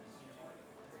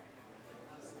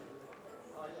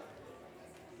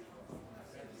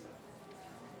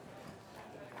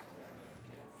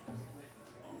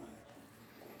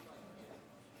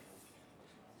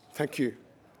Thank you.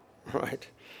 Right.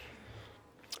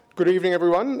 Good evening,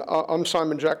 everyone. I'm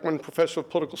Simon Jackman, Professor of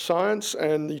Political Science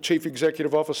and the Chief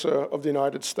Executive Officer of the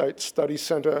United States Studies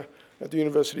Centre at the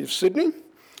University of Sydney.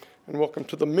 And welcome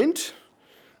to the Mint,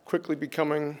 quickly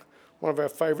becoming one of our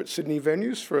favourite Sydney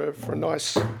venues for a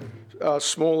nice,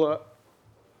 smaller,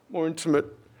 more intimate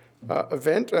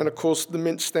event. And of course, the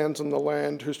Mint stands on the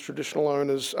land whose traditional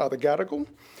owners are the Gadigal,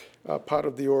 part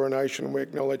of the Eora Nation. We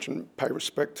acknowledge and pay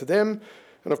respect to them.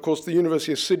 And of course, the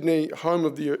University of Sydney, home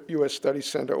of the US Studies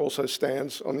Centre, also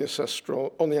stands on the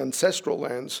ancestral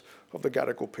lands of the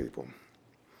Gadigal people.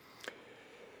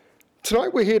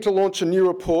 Tonight we're here to launch a new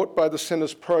report by the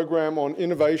Centre's program on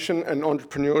innovation and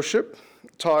entrepreneurship,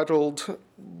 titled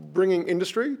Bringing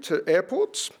Industry to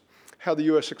Airports, How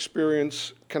the US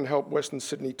Experience Can Help Western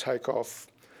Sydney Take Off.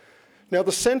 Now,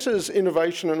 the Centre's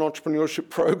innovation and entrepreneurship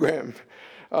program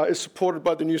is supported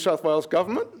by the New South Wales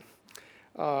Government,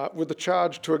 with the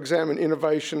charge to examine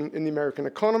innovation in the American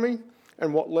economy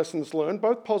and what lessons learned,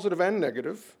 both positive and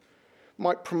negative,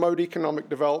 might promote economic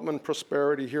development and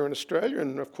prosperity here in Australia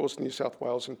and, of course, New South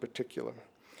Wales in particular.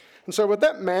 And so with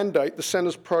that mandate, the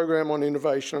Centre's program on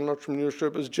innovation and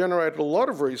entrepreneurship has generated a lot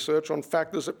of research on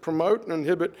factors that promote and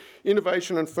inhibit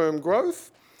innovation and firm growth,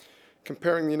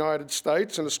 comparing the United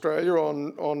States and Australia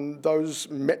on those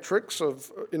metrics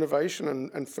of innovation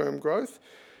and firm growth.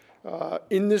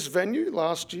 In this venue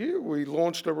last year, we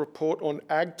launched a report on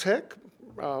AgTech,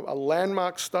 a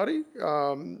landmark study,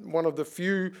 one of the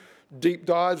few deep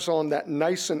dives on that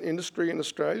nascent industry in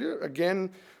Australia.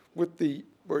 Again, we're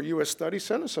a US Studies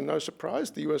Centre, so no surprise,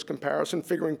 the US comparison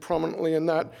figuring prominently in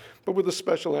that, but with a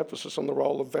special emphasis on the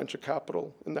role of venture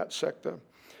capital in that sector.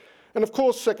 And of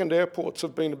course, second airports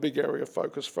have been a big area of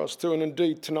focus for us too, and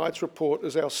indeed tonight's report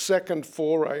is our second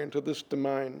foray into this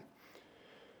domain.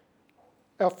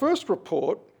 Our first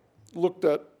report looked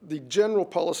at the general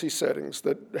policy settings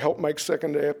that help make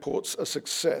second airports a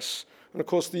success. And of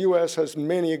course, the US has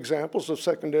many examples of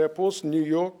second airports: New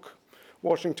York,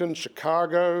 Washington,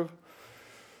 Chicago,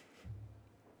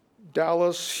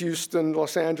 Dallas, Houston,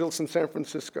 Los Angeles, and San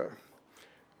Francisco.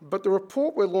 But the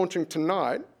report we're launching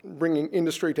tonight, Bringing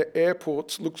Industry to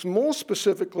Airports, looks more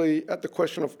specifically at the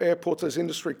question of airports as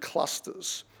industry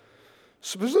clusters.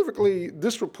 Specifically,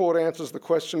 this report answers the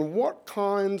question, what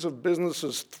kinds of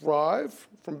businesses thrive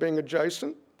from being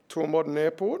adjacent to a modern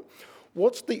airport?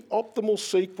 What's the optimal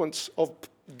sequence of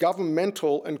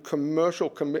governmental and commercial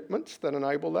commitments that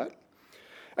enable that?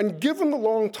 And given the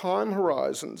long time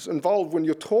horizons involved when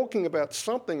you're talking about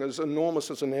something as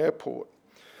enormous as an airport,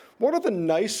 what are the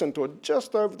nascent or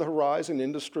just over the horizon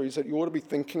industries that you ought to be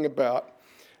thinking about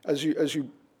as you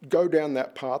go down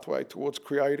that pathway towards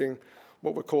creating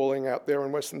what we're calling out there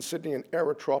in Western Sydney an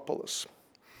aerotropolis?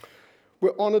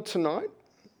 We're honoured tonight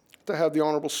to have the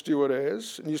Honourable Stuart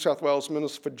Ayres, New South Wales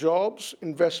Minister for Jobs,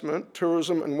 Investment,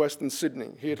 Tourism and Western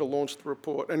Sydney, here to launch the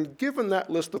report. And given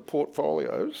that list of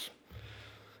portfolios,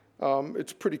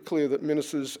 it's pretty clear that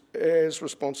Minister Ayres'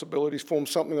 responsibilities form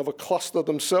something of a cluster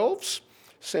themselves,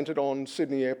 centred on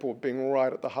Sydney Airport being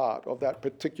right at the heart of that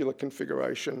particular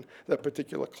configuration, that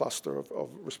particular cluster of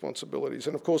responsibilities.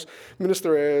 And of course,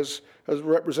 Minister Ayres has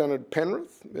represented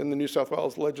Penrith in the New South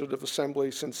Wales Legislative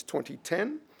Assembly since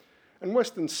 2010, and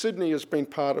Western Sydney has been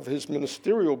part of his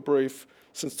ministerial brief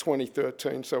since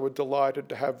 2013, so we're delighted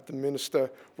to have the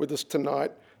Minister with us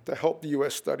tonight to help the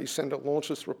US Studies Centre launch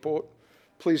this report.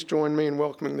 Please join me in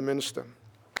welcoming the Minister.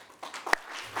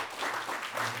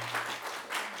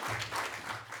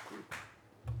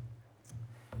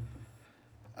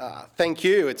 Thank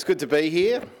you. It's good to be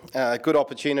here. Good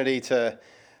opportunity to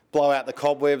blow out the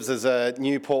cobwebs as a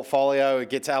new portfolio.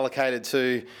 It gets allocated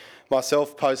to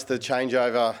myself post the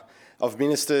changeover of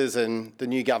ministers and the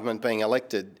new government being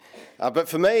elected. But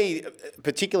for me,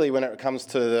 particularly when it comes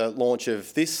to the launch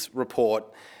of this report,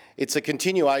 it's a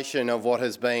continuation of what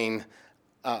has been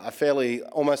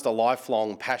almost a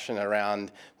lifelong passion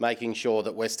around making sure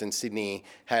that Western Sydney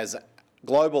has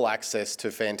global access to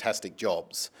fantastic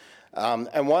jobs.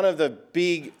 And one of the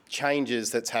big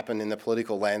changes that's happened in the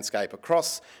political landscape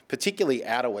across, particularly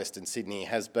out of Western Sydney,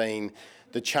 has been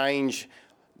the change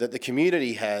that the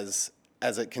community has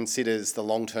as it considers the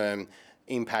long-term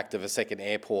impact of a second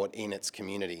airport in its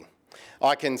community.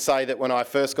 I can say that when I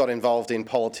first got involved in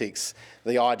politics,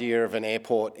 the idea of an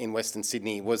airport in Western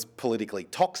Sydney was politically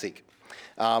toxic.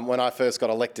 When I first got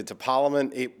elected to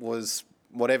Parliament, it was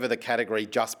whatever the category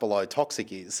just below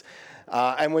toxic is.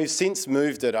 And we've since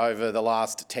moved it over the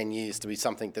last 10 years to be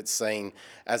something that's seen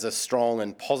as a strong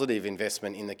and positive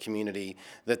investment in the community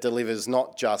that delivers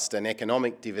not just an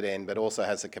economic dividend, but also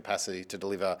has the capacity to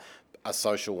deliver a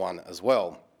social one as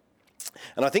well.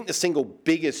 And I think the single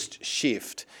biggest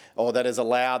shift, or that has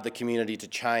allowed the community to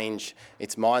change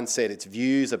its mindset, its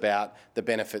views about the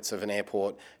benefits of an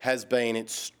airport, has been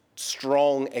its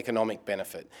strong economic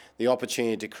benefit, the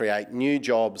opportunity to create new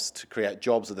jobs, to create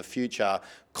jobs of the future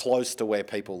close to where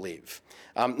people live.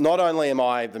 Not only am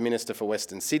I the Minister for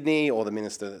Western Sydney, or the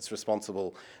Minister that's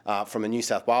responsible from a New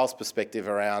South Wales perspective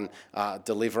around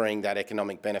delivering that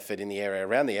economic benefit in the area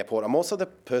around the airport, I'm also the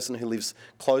person who lives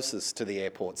closest to the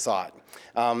airport site.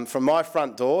 From my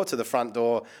front door to the front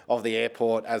door of the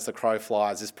airport as the crow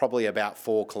flies is probably about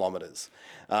 4 kilometres.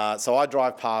 So I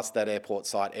drive past that airport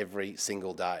site every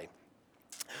single day.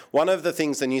 One of the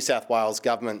things the New South Wales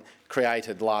Government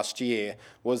created last year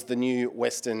was the new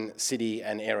Western City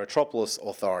and Aerotropolis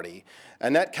Authority,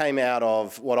 and that came out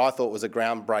of what I thought was a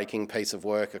groundbreaking piece of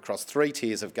work across 3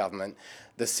 tiers of government,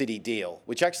 the City Deal,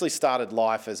 which actually started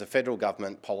life as a federal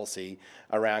government policy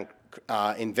around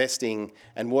investing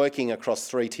and working across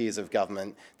 3 tiers of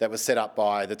government that was set up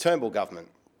by the Turnbull government.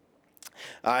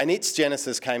 And its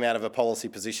genesis came out of a policy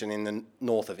position in the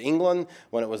north of England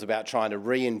when it was about trying to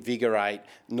reinvigorate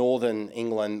northern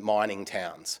England mining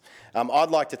towns.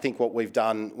 I'd like to think what we've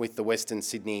done with the Western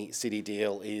Sydney City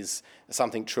Deal is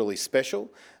something truly special,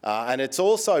 and it's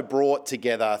also brought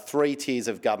together 3 tiers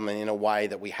of government in a way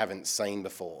that we haven't seen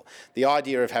before. The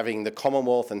idea of having the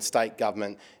Commonwealth and state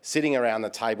government sitting around the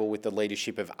table with the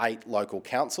leadership of 8 local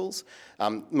councils.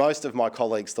 Most of my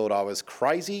colleagues thought I was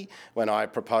crazy when I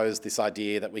proposed this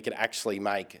idea that we could actually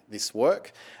make this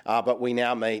work, but we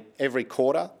now meet every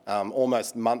quarter,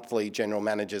 almost monthly general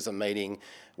managers are meeting.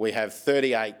 We have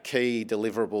 38 key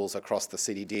deliverables across the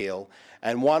City Deal,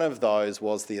 and one of those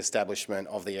was the establishment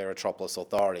of the Aerotropolis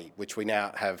Authority, which we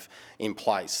now have in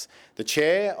place. The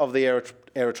chair of the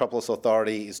Aerotropolis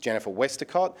Authority is Jennifer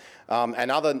Westacott,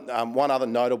 and one other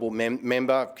notable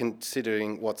member,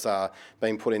 considering what's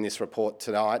been put in this report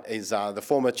tonight, is the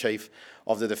former Chief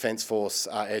of the Defence Force,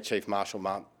 Air Chief Marshal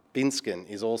Mark Binskin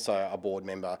is also a board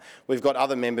member. We've got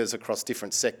other members across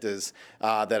different sectors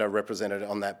that are represented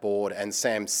on that board, and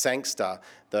Sam Sangster,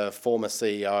 the former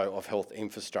CEO of Health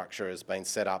Infrastructure, has been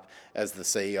set up as the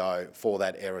CEO for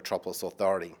that Aerotropolis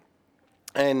Authority.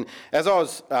 And as I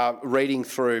was reading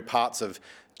through parts of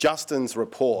Justin's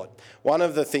report, one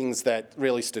of the things that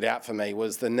really stood out for me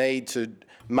was the need to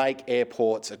make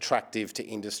airports attractive to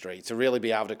industry, to really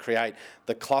be able to create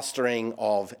the clustering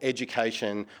of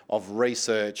education, of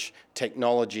research,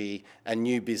 technology and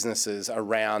new businesses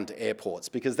around airports,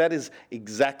 because that is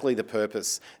exactly the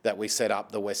purpose that we set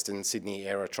up the Western Sydney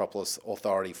Aerotropolis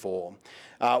Authority for.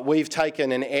 We've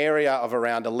taken an area of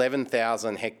around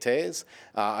 11,000 hectares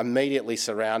immediately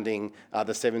surrounding the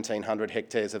 1,700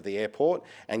 hectares of the airport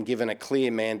and given a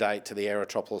clear mandate to the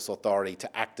Aerotropolis Authority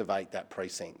to activate that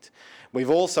precinct. We've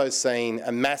also seen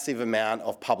a massive amount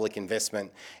of public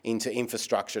investment into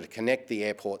infrastructure to connect the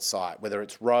airport site, whether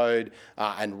it's road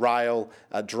and rail,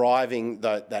 driving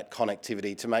that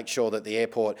connectivity to make sure that the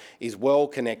airport is well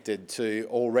connected to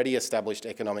already established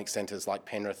economic centres like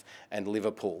Penrith and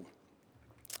Liverpool.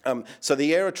 So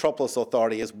the Aerotropolis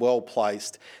Authority is well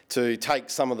placed to take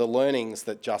some of the learnings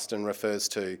that Justin refers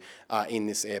to in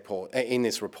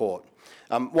this report.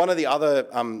 One of the other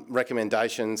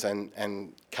recommendations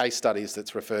and case studies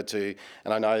that's referred to,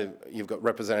 and I know you've got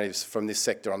representatives from this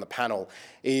sector on the panel,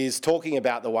 is talking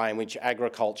about the way in which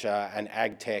agriculture and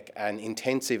ag tech and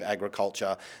intensive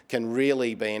agriculture can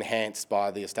really be enhanced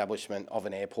by the establishment of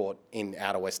an airport in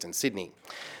outer Western Sydney.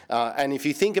 And if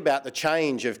you think about the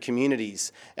change of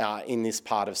communities in this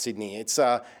part of Sydney,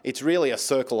 it's really a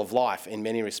circle of life in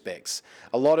many respects.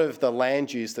 A lot of the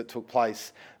land use that took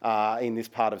place in this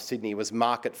part of Sydney was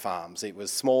market farms. It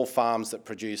was small farms that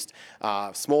produced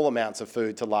small amounts of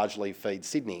food to largely feed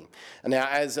Sydney. And now,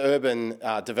 as urban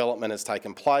development has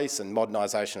taken place and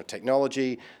modernisation of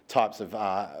technology, types of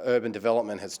urban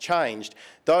development has changed,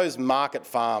 those market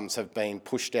farms have been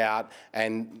pushed out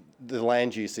and the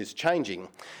land use is changing.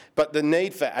 But the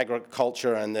need for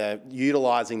agriculture and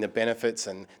utilising the benefits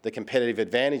and the competitive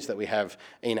advantage that we have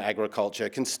in agriculture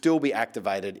can still be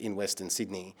activated in Western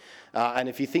Sydney. And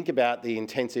if you think about the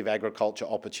intensive agriculture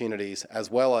opportunities as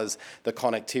well as the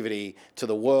connectivity to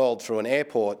the world through an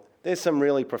airport, there's some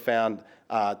really profound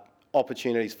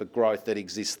opportunities for growth that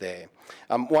exist there.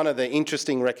 One of the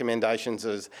interesting recommendations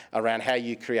is around how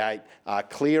you create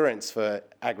clearance for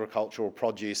agricultural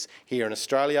produce here in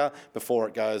Australia before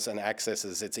it goes and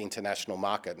accesses its international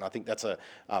market. And I think that's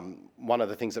one of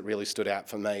the things that really stood out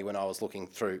for me when I was looking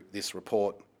through this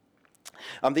report.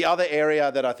 The other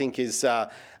area that I think is,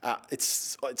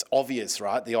 it's obvious,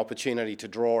 right, the opportunity to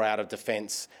draw out of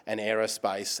defence and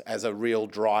aerospace as a real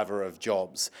driver of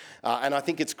jobs. And I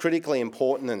think it's critically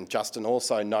important, and Justin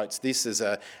also notes this as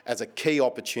a key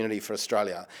opportunity for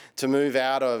Australia, to move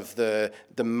out of the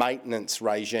maintenance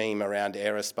regime around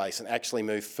aerospace and actually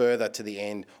move further to the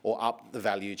end or up the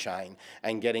value chain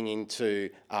and getting into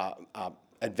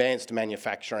advanced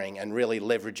manufacturing and really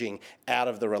leveraging out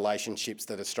of the relationships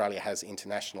that Australia has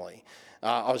internationally.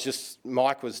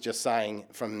 Mike was just saying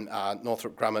from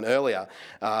Northrop Grumman earlier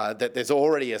that there's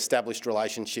already established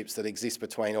relationships that exist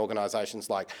between organisations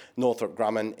like Northrop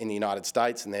Grumman in the United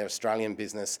States and their Australian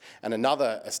business, and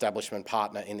another establishment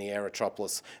partner in the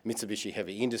Aerotropolis, Mitsubishi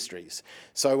Heavy Industries.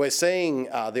 So we're seeing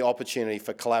the opportunity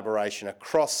for collaboration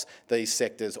across these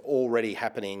sectors already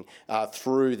happening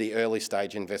through the early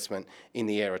stage investment in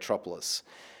the Aerotropolis.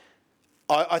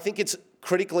 I think it's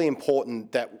critically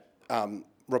important that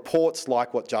reports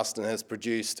like what Justin has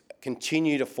produced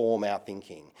continue to form our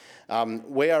thinking.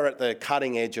 We are at the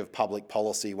cutting edge of public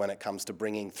policy when it comes to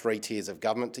bringing 3 tiers of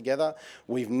government together.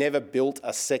 We've never built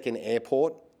a second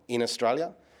airport in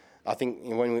Australia. I think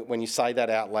when you say that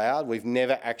out loud, we've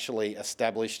never actually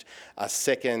established a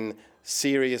second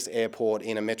serious airport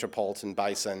in a metropolitan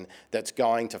basin that's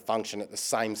going to function at the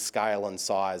same scale and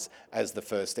size as the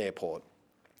first airport.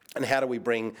 And how do we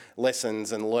bring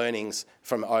lessons and learnings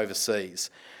from overseas?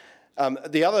 I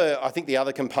think the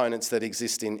other components that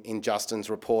exist in Justin's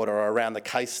report are around the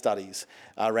case studies,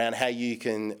 around how you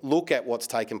can look at what's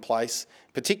taken place,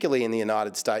 particularly in the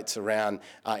United States, around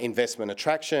investment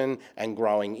attraction and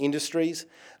growing industries.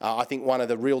 I think one of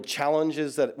the real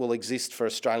challenges that will exist for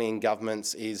Australian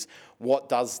governments is, what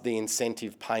does the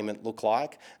incentive payment look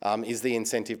like? Is the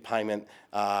incentive payment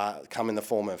come in the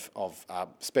form of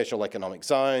special economic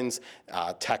zones,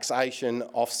 taxation,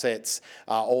 offsets,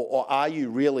 or are you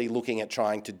really looking at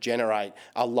trying to generate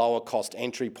a lower cost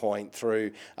entry point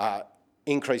through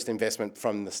increased investment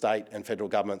from the state and federal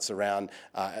governments around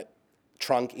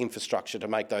trunk infrastructure to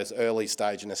make those early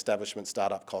stage and establishment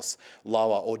startup costs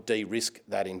lower or de-risk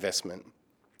that investment?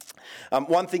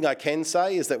 One thing I can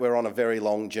say is that we're on a very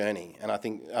long journey, and I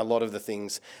think a lot of the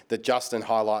things that Justin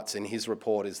highlights in his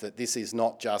report is that this is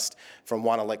not just from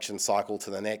one election cycle to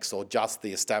the next, or just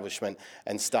the establishment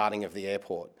and starting of the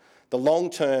airport. The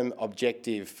long-term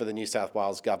objective for the New South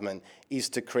Wales government is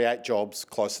to create jobs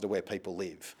closer to where people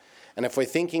live. And if we're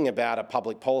thinking about a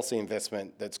public policy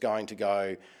investment that's going to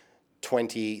go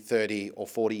 20, 30 or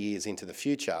 40 years into the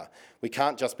future, we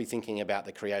can't just be thinking about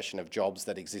the creation of jobs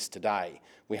that exist today.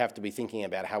 We have to be thinking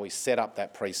about how we set up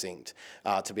that precinct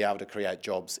to be able to create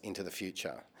jobs into the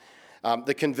future.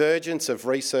 The convergence of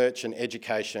research and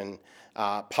education,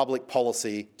 public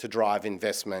policy to drive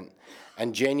investment,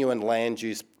 and genuine land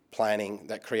use planning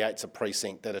that creates a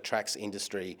precinct that attracts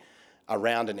industry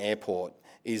around an airport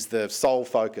is the sole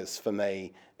focus for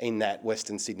me in that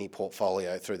Western Sydney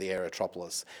portfolio through the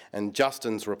Aerotropolis. And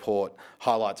Justin's report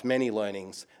highlights many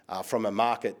learnings from a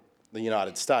market, the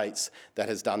United States, that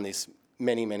has done this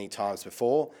many, many times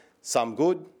before, some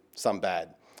good, some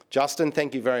bad. Justin,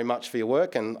 thank you very much for your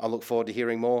work, and I look forward to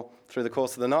hearing more through the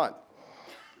course of the night.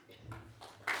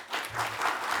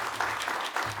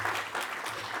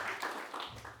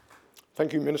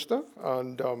 Thank you, Minister,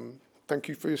 and thank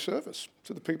you for your service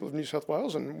to the people of New South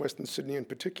Wales and Western Sydney in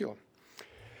particular.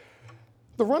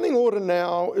 The running order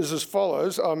now is as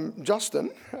follows. Justin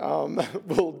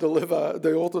will deliver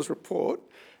the author's report,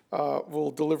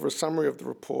 will deliver a summary of the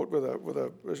report with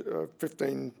a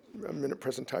 15-minute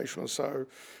presentation or so,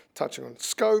 touching on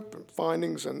scope and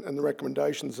findings and the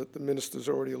recommendations that the Minister's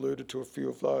already alluded to a few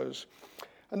of those.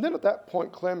 And then at that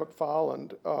point, Claire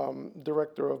McFarland,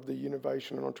 Director of the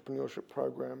Innovation and Entrepreneurship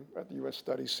Program at the US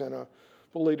Studies Centre,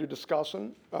 will lead a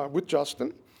discussion with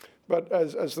Justin. But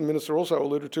as the Minister also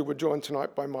alluded to, we're joined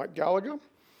tonight by Mike Gallagher,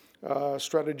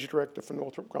 Strategy Director for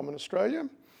Northrop Grumman Australia,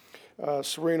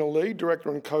 Serena Lee,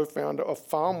 Director and Co-founder of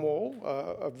FarmWall,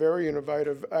 a very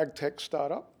innovative ag-tech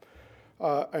startup,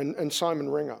 and Simon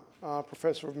Ringer,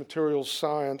 Professor of Materials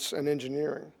Science and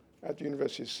Engineering at the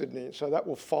University of Sydney. So that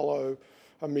will follow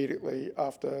immediately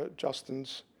after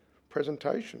Justin's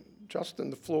presentation. Justin,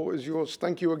 the floor is yours.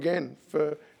 Thank you again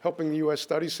for helping the US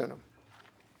Studies Centre.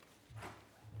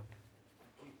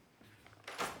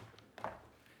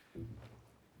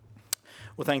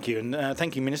 Well, thank you, and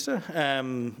thank you, Minister.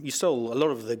 You stole a lot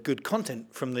of the good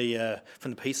content from the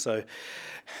piece, so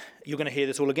you're going to hear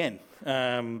this all again.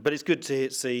 But it's good to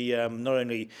see not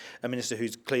only a minister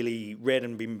who's clearly read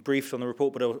and been briefed on the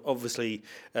report, but obviously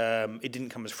it didn't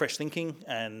come as fresh thinking,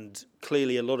 and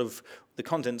clearly a lot of the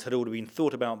contents had already been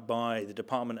thought about by the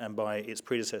department and by its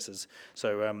predecessors.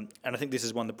 So, and I think this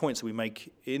is one of the points that we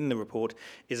make in the report,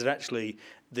 is that actually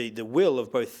the will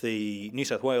of both the New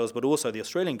South Wales but also the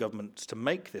Australian government to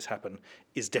make this happen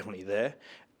is definitely there.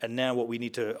 And now what we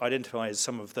need to identify is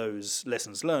some of those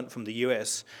lessons learned from the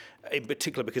US, in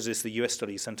particular because it's the US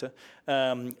Studies Centre,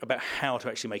 about how to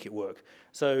actually make it work.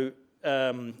 So,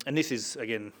 and this is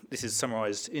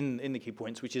summarised in the key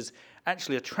points, which is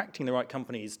actually attracting the right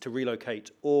companies to relocate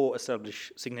or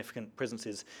establish significant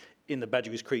presences in the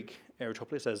Badger Goose Creek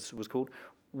Aerotropolis, as was called,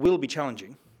 will be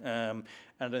challenging, and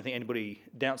I don't think anybody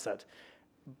doubts that.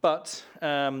 But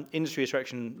industry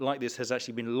attraction like this has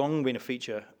actually long been a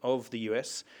feature of the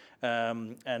US,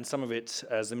 and some of it,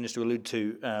 as the Minister alluded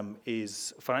to,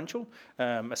 is financial,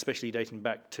 especially dating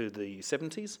back to the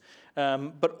 70s.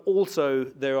 But also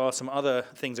there are some other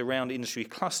things around industry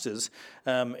clusters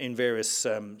in various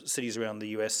cities around the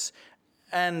US,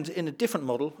 and in a different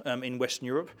model in Western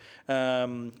Europe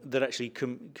that actually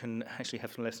can actually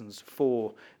have some lessons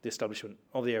for the establishment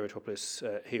of the Aerotropolis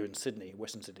here in Sydney,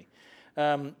 Western Sydney.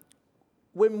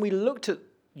 When we looked at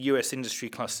US industry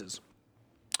clusters,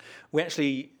 we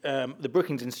actually, the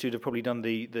Brookings Institute have probably done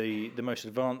the most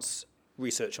advanced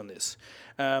research on this.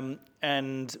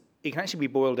 And it can actually be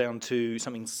boiled down to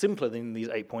something simpler than these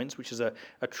 8 points, which is a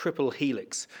triple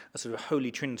helix, a sort of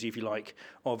holy trinity, if you like,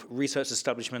 of research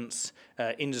establishments,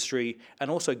 industry,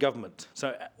 and also government.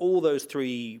 So all those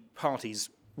three parties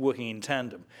working in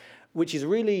tandem, which is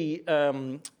really...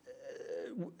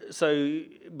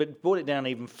 but brought it down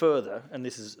even further, and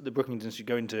this is the Brookings Institute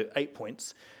going to 8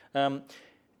 points.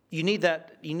 You need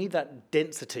that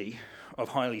density of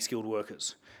highly skilled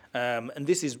workers, and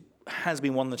this has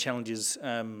been one of the challenges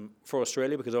for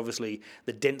Australia, because obviously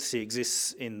the density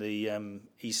exists in the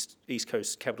east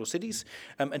coast capital cities,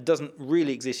 and doesn't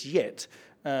really exist yet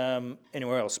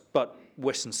anywhere else. But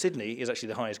Western Sydney is actually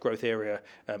the highest growth area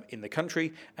in the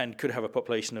country, and could have a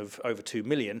population of over 2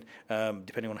 million,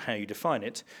 depending on how you define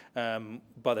it,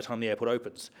 by the time the airport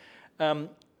opens.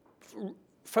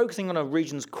 Focusing on a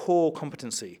region's core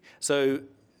competency. So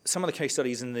some of the case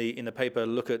studies in the paper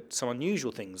look at some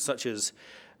unusual things, such as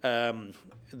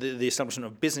the establishment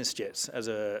of business jets as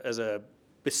a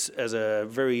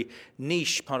very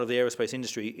niche part of the aerospace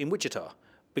industry in Wichita,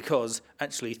 because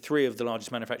actually 3 of the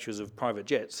largest manufacturers of private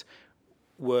jets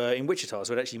were in Wichita,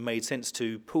 so it actually made sense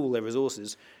to pool their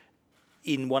resources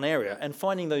in one area. And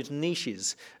finding those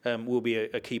niches will be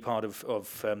a key part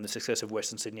of the success of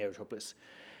Western Sydney Aerotropolis.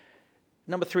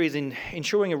 Number 3 is in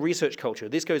ensuring a research culture.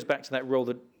 This goes back to that role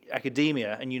that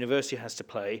academia and university has to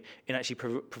play in actually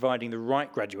providing the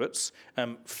right graduates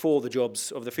for the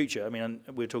jobs of the future. I mean,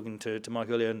 we were talking to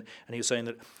Mike earlier, and he was saying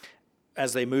that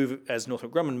as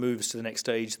Northrop Grumman moves to the next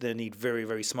stage, they need very,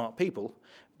 very smart people,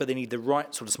 but they need the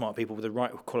right sort of smart people with the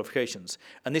right qualifications.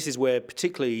 And this is where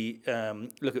particularly,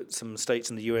 look at some states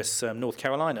in the US, North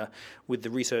Carolina, with the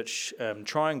Research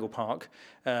Triangle Park,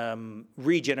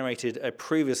 regenerated a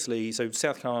previously, so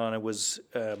South Carolina was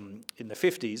in the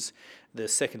 50s, the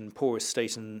second poorest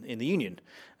state in the Union,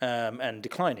 and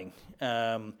declining.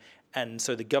 And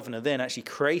so the governor then actually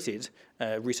created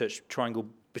a research triangle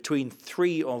between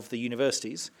 3 of the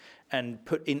universities, and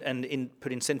put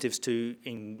incentives to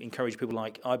encourage people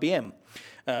like IBM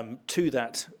to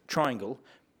that triangle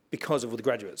because of all the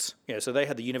graduates. So they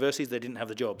had the universities, they didn't have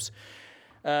the jobs.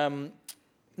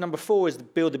 Number 4 is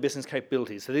build the business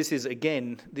capabilities. So this is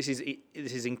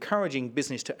encouraging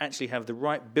business to actually have the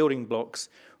right building blocks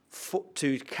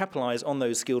to capitalise on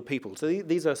those skilled people. So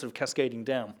these are sort of cascading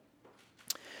down.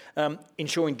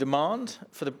 Ensuring demand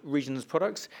for the region's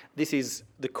products. This is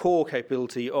the core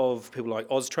capability of people like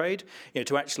Austrade,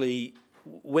 to actually,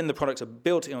 when the products are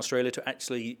built in Australia, to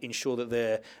actually ensure that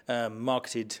they're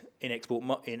marketed in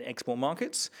export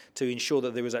markets, to ensure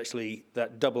that there is actually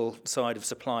that double side of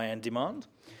supply and demand.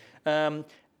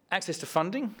 Access to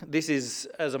funding. This is,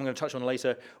 as I'm going to touch on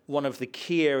later, one of the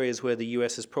key areas where the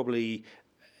US is probably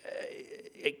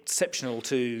exceptional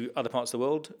to other parts of the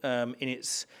world in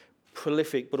its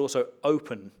prolific but also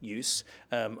open use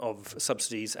of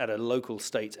subsidies at a local,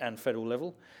 state and federal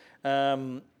level,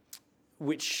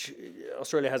 which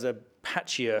Australia has a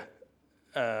patchier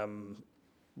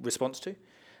response to.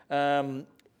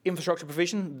 Infrastructure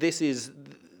provision.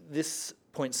 This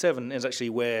point 7 is actually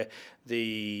where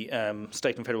the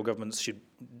state and federal governments should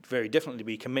very definitely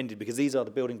be commended, because these are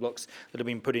the building blocks that have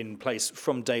been put in place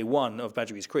from day one of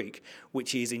Badgerys Creek,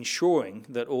 which is ensuring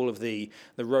that all of the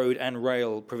road and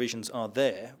rail provisions are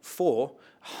there for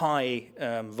high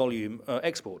volume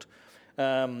export.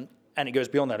 And it goes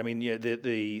beyond that. I mean,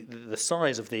 the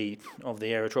size of the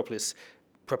aerotropolis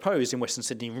proposed in Western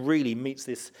Sydney really meets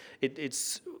this. It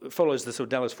follows the sort of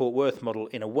Dallas-Fort Worth model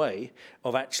in a way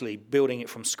of actually building it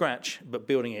from scratch, but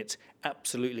building it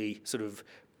absolutely sort of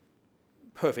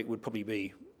perfect would probably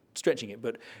be stretching it,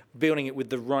 but building it with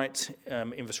the right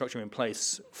infrastructure in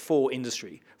place for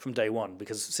industry from day one,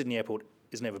 because Sydney Airport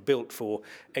is never built for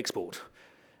export.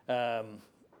 And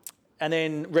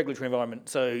then regulatory environment.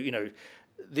 So,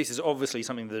 this is obviously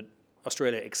something that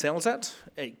Australia excels at.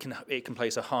 It can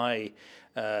place a high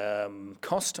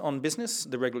cost on business,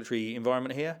 the regulatory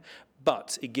environment here,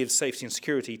 but it gives safety and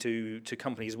security to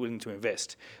companies willing to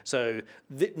invest. So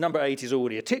number 8 is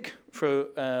already a tick for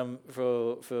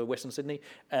Western Sydney,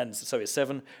 and so is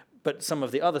 7. But some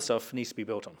of the other stuff needs to be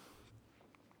built on.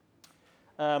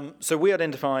 So we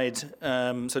identified,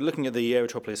 so looking at the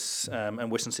Aerotropolis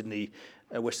and Western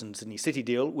Sydney City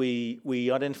deal,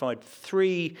 we identified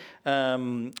 3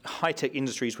 high-tech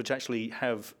industries which actually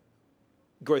have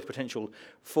growth potential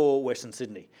for Western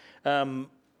Sydney.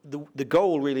 The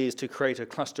goal really is to create a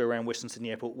cluster around Western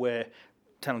Sydney Airport where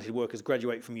talented workers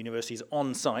graduate from universities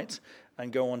on site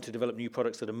and go on to develop new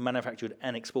products that are manufactured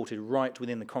and exported right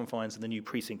within the confines of the new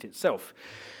precinct itself.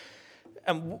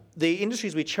 And the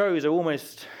industries we chose are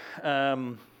almost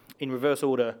in reverse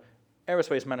order.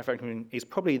 Aerospace manufacturing is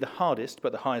probably the hardest,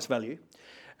 but the highest value.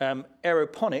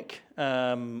 Aeroponic,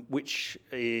 which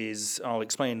is, I'll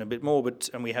explain a bit more,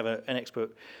 and we have an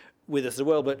expert with us as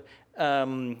well, but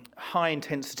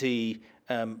high-intensity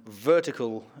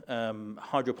vertical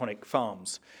hydroponic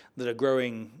farms that are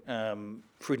growing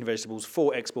fruit and vegetables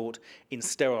for export in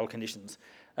sterile conditions.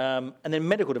 And then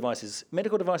medical devices.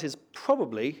 Medical devices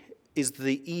probably is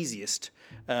the easiest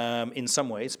in some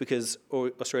ways, because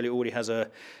Australia already has a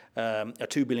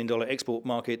 $2 billion export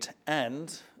market,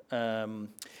 and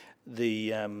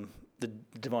the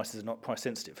devices are not price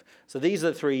sensitive. So these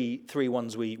are the three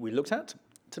ones we looked at.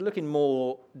 To look in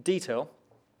more detail,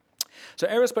 so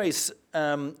aerospace,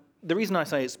 the reason I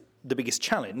say it's the biggest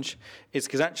challenge is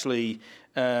because actually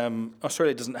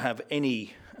Australia doesn't have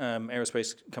any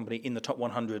aerospace company in the top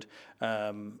 100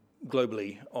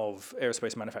 globally of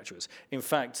aerospace manufacturers. In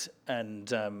fact,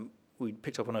 and we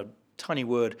picked up on a tiny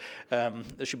word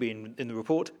that should be in the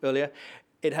report earlier,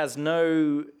 it doesn't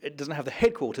have the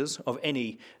headquarters of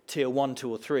any tier 1, 2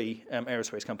 or 3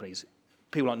 aerospace companies.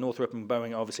 People like Northrop and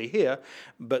Boeing are obviously here,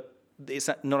 but it's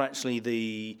not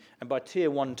actually and by tier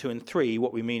 1, 2 and 3,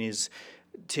 what we mean is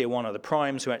tier 1 are the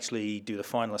primes who actually do the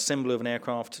final assembly of an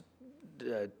aircraft,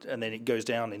 and then it goes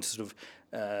down into sort of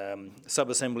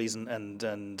sub-assemblies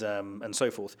and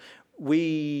so forth.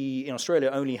 We, in Australia,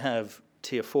 only have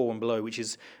tier 4 and below, which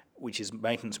is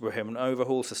maintenance, repair and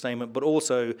overhaul, sustainment, but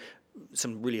also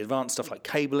some really advanced stuff like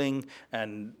cabling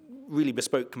and really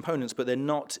bespoke components, but they're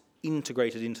not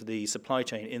integrated into the supply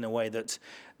chain in a way that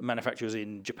manufacturers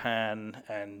in Japan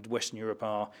and Western Europe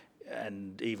are,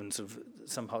 and even sort of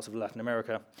some parts of Latin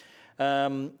America.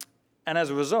 And as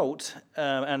a result,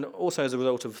 and also as a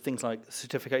result of things like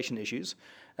certification issues,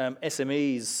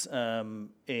 SMEs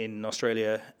in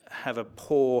Australia have a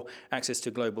poor access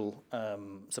to global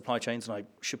supply chains, and I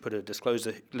should put a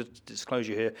disclosure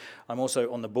here. I'm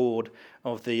also on the board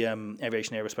of the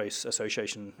Aviation Aerospace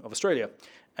Association of Australia,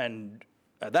 and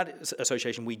at that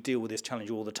association we deal with this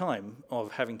challenge all the time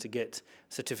of having to get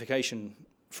certification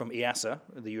from EASA,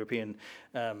 the European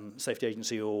Safety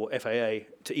Agency, or FAA,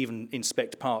 to even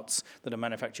inspect parts that are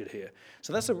manufactured here.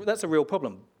 So that's a real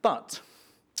problem. But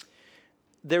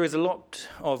there is a lot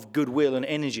of goodwill and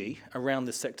energy around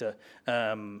this sector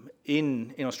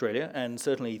in Australia, and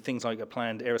certainly things like a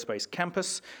planned aerospace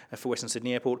campus for Western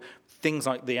Sydney Airport, things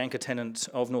like the anchor tenant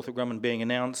of Northrop Grumman being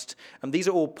announced. And these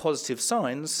are all positive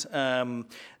signs.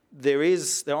 There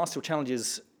are still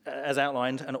challenges as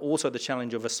outlined, and also the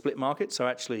challenge of a split market. So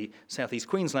actually, Southeast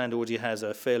Queensland already has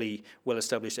a fairly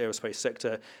well-established aerospace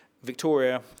sector.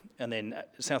 Victoria and then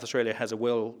South Australia has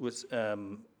a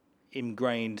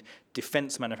ingrained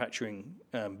defence manufacturing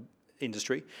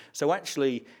industry. So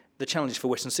actually, the challenges for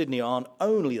Western Sydney aren't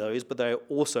only those, but they're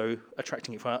also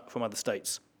attracting it from other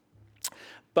states.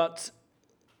 But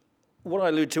what I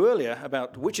alluded to earlier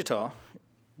about Wichita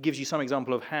gives you some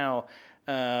example of how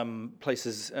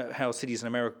how cities in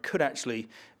America could actually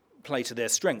play to their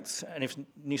strengths, and if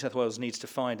New South Wales needs to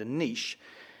find a niche.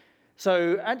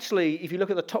 So actually, if you look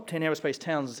at the top 10 aerospace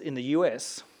towns in the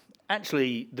US,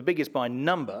 Actually, the biggest by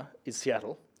number is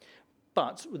Seattle.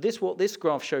 But what this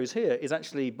graph shows here is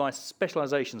actually by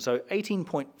specialization. So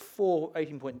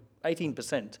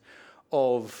 18%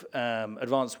 of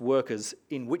advanced workers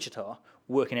in Wichita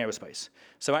work in aerospace.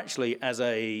 So actually, as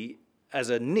a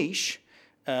niche,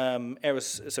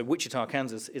 so Wichita,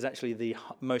 Kansas is actually the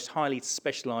most highly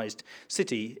specialized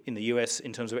city in the US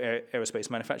in terms of aerospace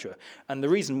manufacturer. And the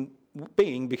reason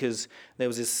being because there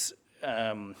was this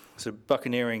sort of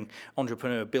buccaneering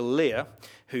entrepreneur, Bill Lear,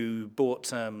 who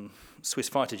bought Swiss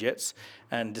fighter jets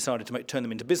and decided to turn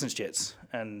them into business jets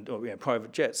or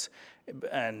private jets.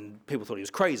 And people thought he was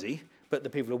crazy, but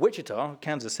the people of Wichita,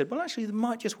 Kansas, said, well, actually, it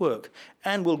might just work,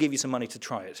 and we'll give you some money to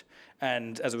try it.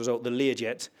 And as a result, the Lear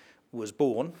jet was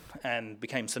born and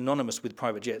became synonymous with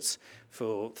private jets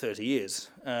for 30 years.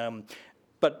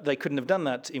 But they couldn't have done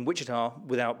that in Wichita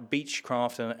without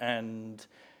Beechcraft and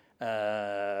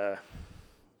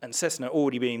Cessna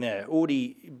already being there,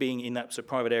 already being in that sort of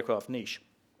private aircraft niche.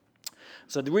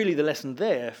 So really the lesson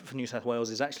there for New South Wales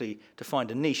is actually to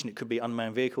find a niche, and it could be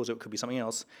unmanned vehicles or it could be something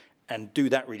else, and do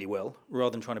that really well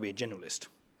rather than trying to be a generalist.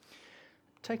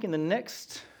 Taking the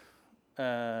next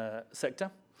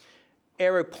sector,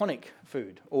 aeroponic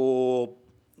food or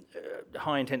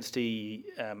high-intensity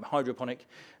hydroponic.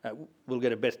 We'll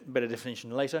get a better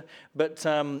definition later. But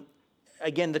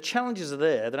again, the challenges are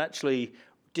there that actually,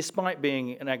 despite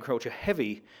being an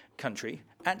agriculture-heavy country,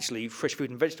 actually fresh fruit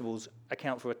and vegetables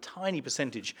account for a tiny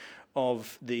percentage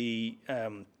of the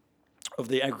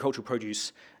agricultural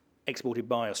produce exported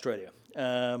by Australia.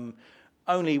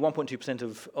 Only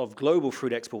 1.2% of global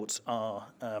fruit exports are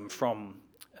from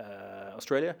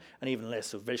Australia, and even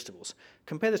less of vegetables.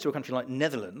 Compare this to a country like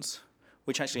Netherlands,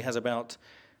 which actually has about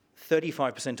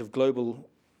 35% of global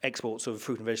exports of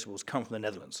fruit and vegetables come from the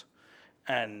Netherlands.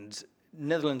 And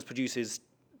Netherlands produces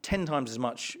 10 times as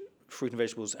much fruit and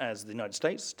vegetables as the United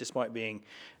States, despite being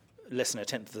less than a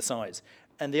tenth of the size.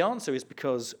 And the answer is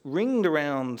because ringed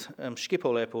around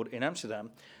Schiphol Airport in Amsterdam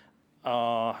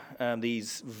are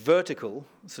these vertical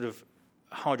sort of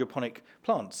hydroponic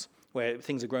plants where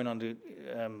things are grown under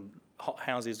hot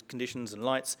houses conditions and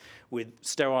lights with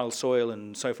sterile soil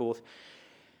and so forth.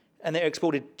 And they're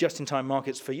exported just-in-time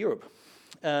markets for Europe.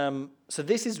 So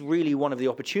this is really one of the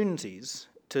opportunities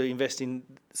to invest in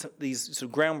these sort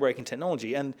of groundbreaking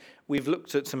technology. And we've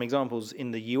looked at some examples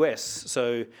in the US.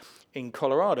 So in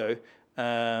Colorado,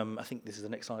 I think this is the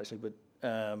next slide actually, but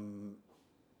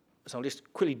so I'll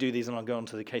just quickly do these and I'll go on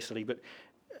to the case study. But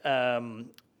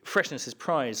freshness is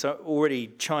prized. So already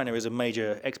China is a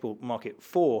major export market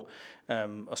for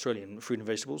Australian fruit and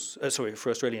vegetables, for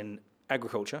Australian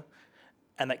agriculture.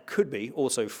 And that could be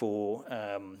also for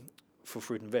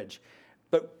fruit and veg.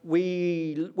 But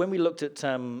when we looked at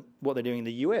what they're doing in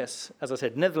the US, as I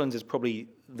said, Netherlands is probably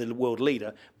the world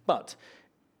leader. But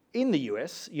in the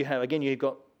US, you've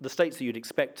got the states that you'd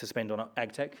expect to spend on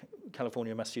ag tech,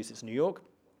 California, Massachusetts, New York.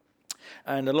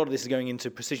 And a lot of this is going into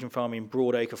precision farming,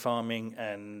 broad acre farming,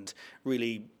 and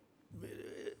really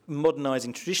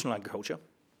modernizing traditional agriculture.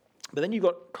 But then you've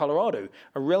got Colorado,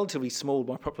 a relatively small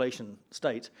by population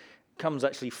state, comes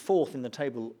actually fourth in the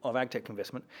table of ag tech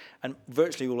investment, and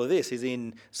virtually all of this is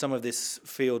in some of these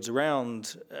fields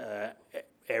around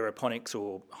aeroponics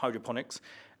or hydroponics,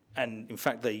 and in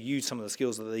fact they use some of the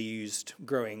skills that they used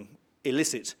growing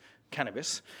illicit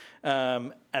cannabis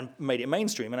and made it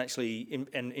mainstream and actually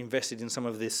invested in some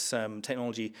of this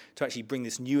technology to actually bring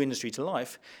this new industry to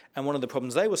life. And one of the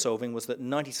problems they were solving was that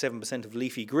 97% of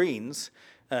leafy greens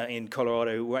in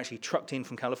Colorado were actually trucked in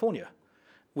from California,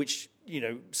 which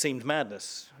seemed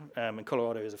madness. And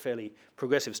Colorado is a fairly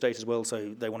progressive state as well,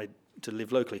 so they wanted to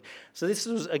live locally. So this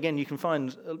was, again, you can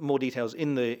find more details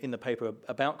in the paper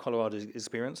about Colorado's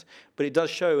experience, but it does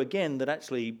show again that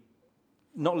actually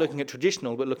not looking at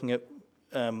traditional, but looking at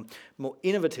more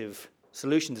innovative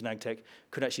solutions in ag tech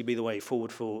could actually be the way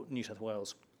forward for New South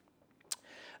Wales.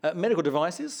 Medical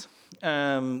devices.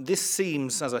 This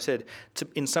seems, as I said,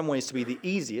 in some ways to be the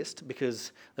easiest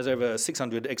because there's over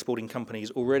 600 exporting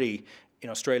companies already in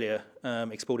Australia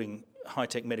exporting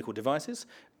high-tech medical devices,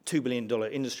 $2 billion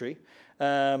industry.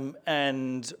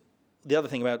 And the other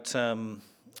thing about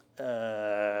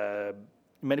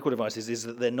medical devices is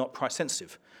that they're not price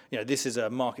sensitive. This is a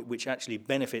market which actually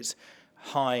benefits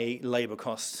high labour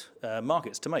cost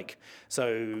markets to make. So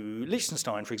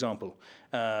Liechtenstein, for example,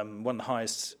 one of the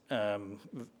highest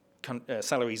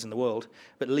salaries in the world,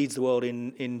 but leads the world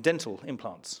in dental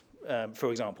implants, for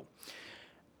example.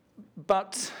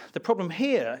 But the problem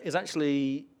here is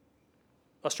actually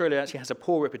Australia actually has a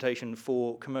poor reputation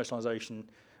for commercialisation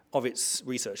of its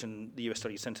research, and the US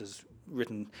Study Centre's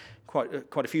written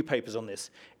quite a few papers on this.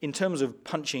 In terms of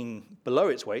punching below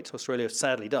its weight, Australia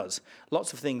sadly does.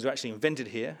 Lots of things are actually invented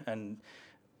here, and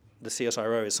the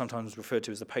CSIRO is sometimes referred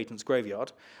to as the patents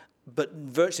graveyard, but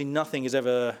virtually nothing is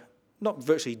ever, not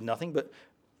virtually nothing, but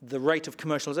the rate of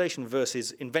commercialization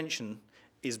versus invention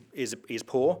is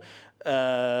poor.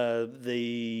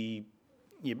 The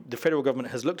federal government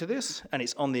has looked at this, and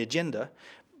it's on the agenda,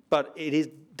 but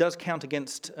does count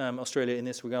against Australia in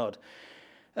this regard.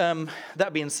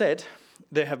 That being said,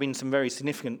 there have been some very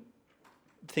significant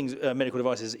things, medical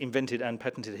devices invented and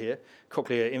patented here: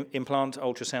 cochlear implant,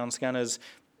 ultrasound scanners,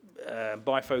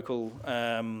 bifocal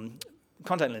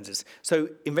contact lenses. So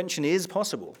invention is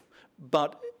possible,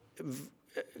 but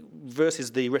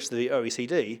versus the rest of the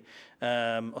OECD,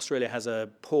 Australia has a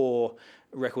poor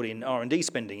record in R&D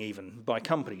spending even by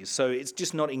companies. So it's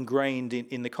just not ingrained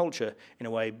in the culture in a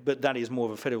way, but that is more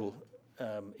of a federal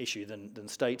issue than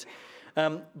state.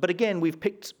 But again, we've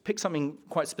picked something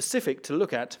quite specific to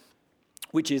look at,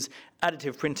 which is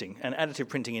additive printing. And additive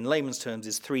printing in layman's terms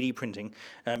is 3D printing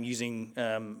using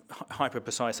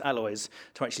hyper-precise alloys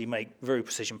to actually make very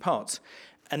precision parts.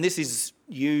 And this is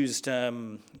used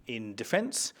in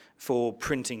defense for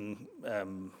printing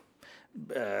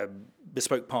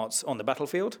bespoke parts on the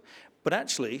battlefield. But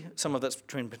actually, some of that's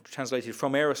translated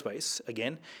from aerospace,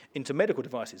 again, into medical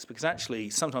devices. Because actually,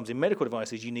 sometimes in medical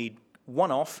devices, you need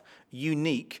one-off,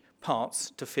 unique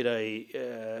parts to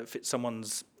fit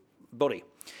someone's body.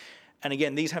 And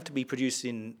again, these have to be produced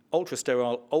in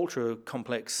ultra-sterile,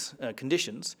 ultra-complex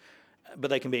conditions, but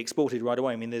they can be exported right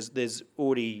away. I mean, there's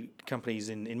already companies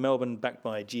in Melbourne, backed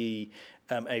by GE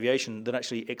Aviation, that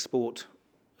actually export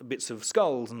bits of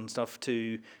skulls and stuff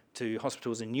to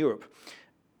hospitals in Europe,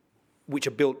 which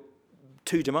are built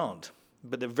to demand,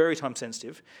 but they're very time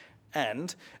sensitive.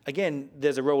 And again,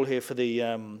 there's a role here for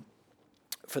the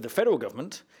federal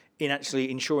government in actually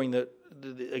ensuring that,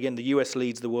 again, the US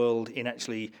leads the world in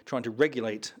actually trying to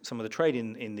regulate some of the trade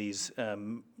in these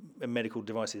medical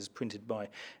devices printed by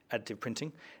additive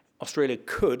printing. Australia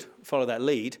could follow that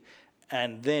lead,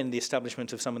 and then the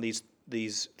establishment of some of these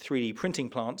 3D printing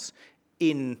plants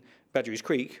in Badgerys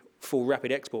Creek for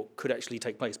rapid export could actually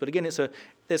take place. But again,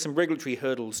 there's some regulatory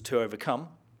hurdles to overcome.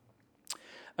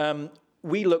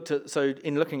 We looked at, so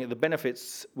in looking at the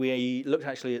benefits, we looked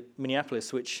actually at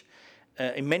Minneapolis, which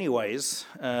in many ways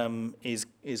is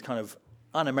kind of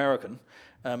un-American,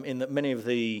 in that many of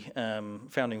the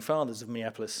founding fathers of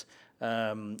Minneapolis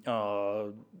are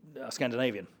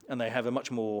Scandinavian, and they have a much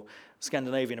more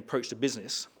Scandinavian approach to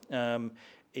business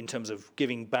in terms of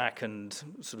giving back and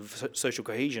sort of social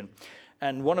cohesion.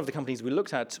 And one of the companies we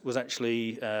looked at was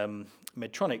actually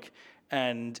Medtronic,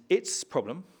 and its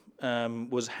problem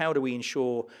was how do we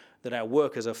ensure that our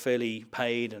workers are fairly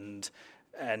paid and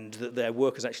that their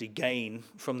workers actually gain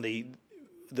from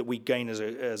that we gain as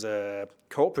a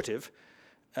cooperative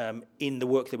in the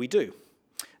work that we do.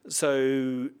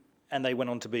 So, and they went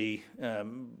on to be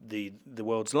the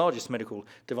world's largest medical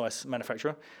device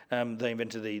manufacturer. They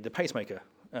invented the pacemaker,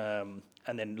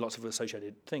 and then lots of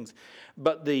associated things.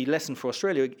 But the lesson for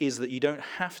Australia is that you don't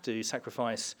have to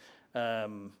sacrifice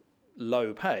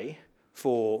low pay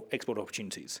for export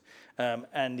opportunities.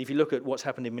 And if you look at what's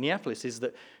happened in Minneapolis, is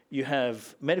that you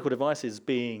have medical devices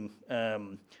being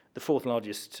the fourth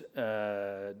largest,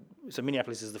 so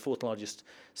Minneapolis is the fourth largest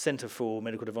center for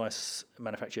medical device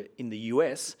manufacture in the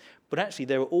US, but actually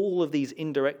there are all of these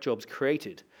indirect jobs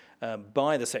created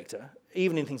by the sector,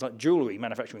 even in things like jewelry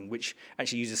manufacturing, which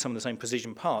actually uses some of the same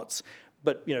precision parts.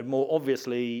 But more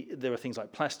obviously, there are things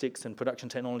like plastics and production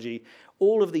technology.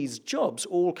 All of these jobs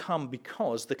all come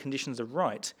because the conditions are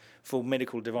right for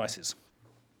medical devices.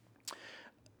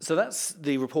 So that's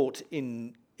the report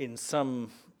in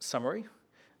some summary.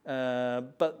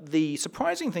 But the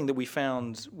surprising thing that we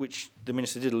found, which the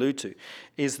minister did allude to,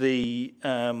 is in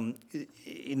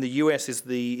the US is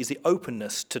the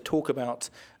openness to talk about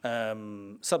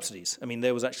subsidies. I mean,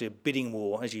 there was actually a bidding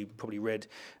war, as you probably read,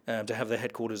 to have the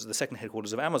second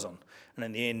headquarters of Amazon, and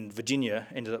in the end, Virginia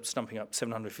ended up stumping up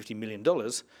 $750 million,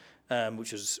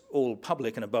 which was all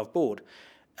public and above board,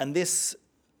 and this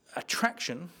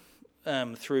attraction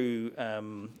through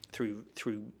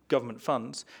government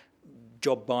funds,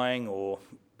 job buying or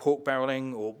pork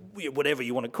barreling or whatever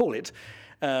you want to call it,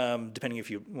 depending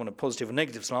if you want a positive or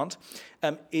negative slant,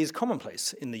 is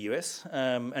commonplace in the US.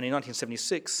 And in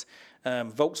 1976,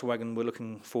 Volkswagen were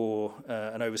looking for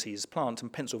an overseas plant,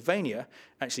 and Pennsylvania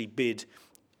actually bid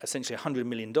essentially $100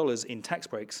 million in tax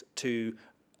breaks to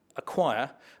acquire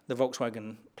the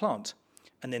Volkswagen plant.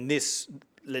 And then this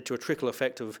led to a trickle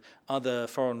effect of other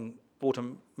foreign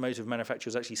automotive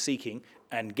manufacturers actually seeking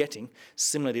and getting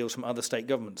similar deals from other state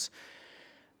governments.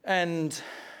 And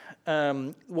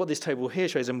what this table here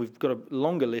shows, and we've got a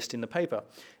longer list in the paper,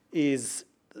 is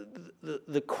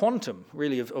the quantum,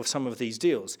 really, of some of these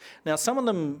deals. Now, some of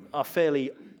them are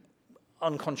fairly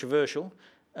uncontroversial,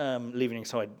 leaving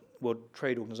aside World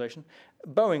Trade Organization.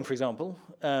 Boeing, for example,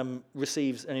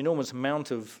 receives an enormous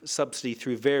amount of subsidy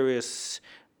through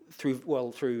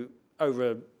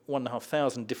over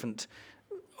 1,500 different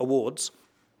awards.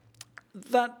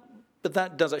 But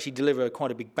that does actually deliver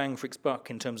quite a big bang for its buck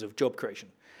in terms of job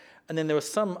creation. And then there are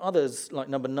some others, like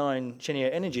number 9,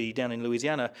 Cheniere Energy down in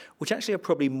Louisiana, which actually are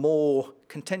probably more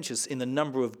contentious in the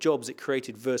number of jobs it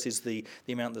created versus the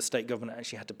amount the state government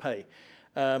actually had to pay.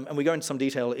 And we go into some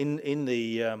detail in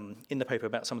the paper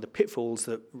about some of the pitfalls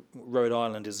that Rhode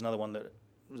Island is another one that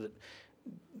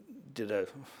did a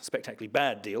spectacularly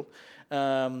bad deal.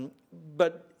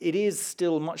 But it is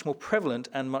still much more prevalent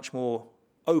and much more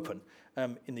open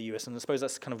in the US, and I suppose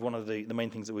that's kind of one of the main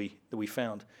things that we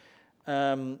found.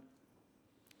 Again,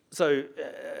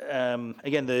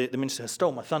 the Minister has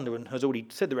stole my thunder and has already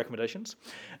said the recommendations,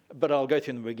 but I'll go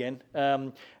through them again.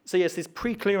 So yes, this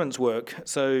pre-clearance work,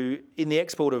 so in the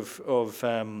export of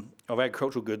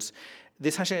agricultural goods,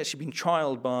 this has actually been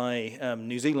trialled by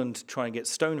New Zealand to try and get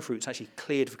stone fruits actually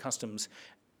cleared for customs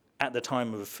at the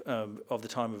time of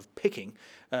picking.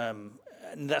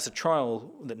 And that's a trial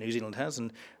that New Zealand has,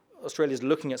 and Australia's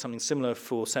looking at something similar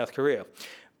for South Korea.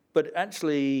 But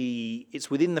actually, it's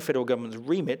within the federal government's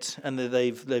remit, and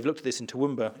they've looked at this in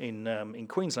Toowoomba in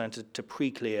Queensland to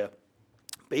pre-clear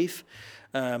beef.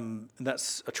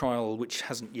 That's a trial which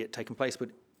hasn't yet taken place, but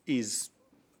is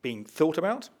being thought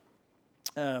about.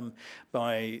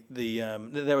 By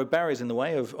there are barriers in the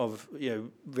way of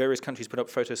various countries put up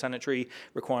photosanitary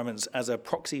requirements as a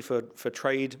proxy for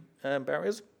trade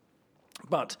barriers.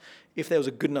 But if there was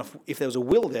a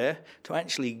will there to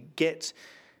actually get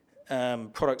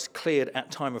products cleared at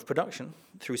time of production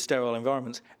through sterile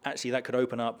environments, actually that could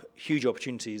open up huge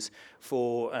opportunities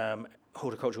for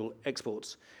horticultural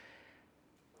exports.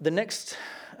 The next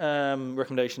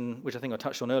recommendation, which I think I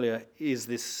touched on earlier, is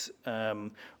this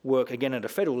work, again at a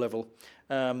federal level,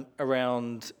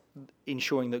 around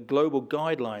ensuring that global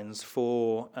guidelines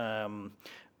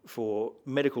for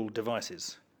medical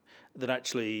devices, that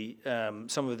actually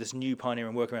some of this new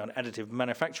pioneering work around additive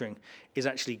manufacturing is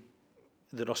actually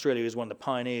that Australia is one of the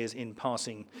pioneers in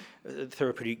passing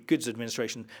Therapeutic Goods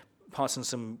Administration, passing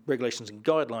some regulations and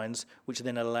guidelines which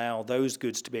then allow those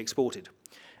goods to be exported.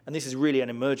 And this is really an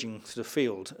emerging sort of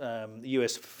field. The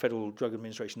US Federal Drug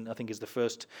Administration, I think, is the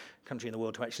first country in the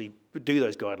world to actually do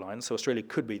those guidelines, so Australia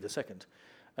could be the second,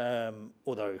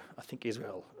 although I think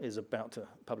Israel is about to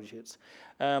publish its.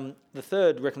 The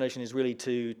third recommendation is really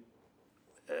to,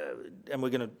 and we're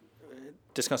going to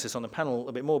discuss this on the panel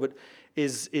a bit more, but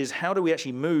is how do we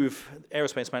actually move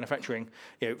aerospace manufacturing,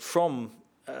 from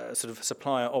sort of a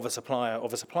supplier of a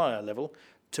supplier level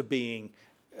to being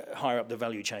higher up the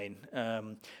value chain.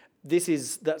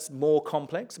 That's more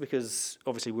complex because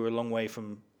obviously we're a long way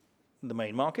from the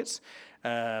main markets,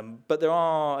 but there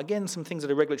are again some things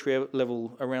at a regulatory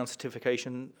level around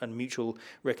certification and mutual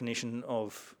recognition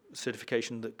of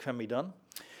certification that can be done.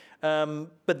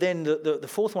 But then the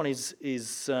fourth one is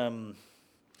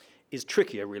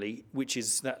trickier, really, which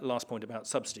is that last point about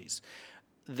subsidies.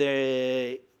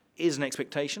 There is an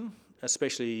expectation,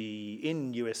 especially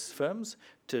in US firms,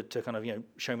 to kind of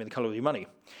show me the colour of your money,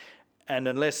 and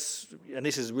this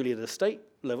is really at the state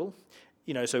level,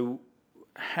 so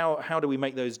how do we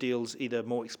make those deals either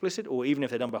more explicit or even if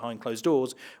they're done behind closed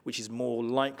doors, which is more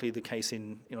likely the case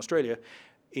in Australia,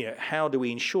 how do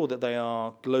we ensure that they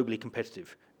are globally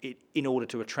competitive in order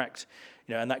to attract,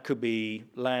 and that could be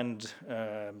land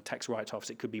tax write-offs,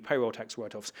 it could be payroll tax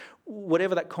write-offs,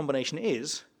 whatever that combination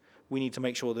is, we need to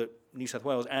make sure that New South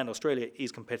Wales and Australia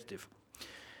is competitive.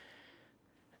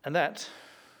 And that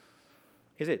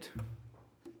is it.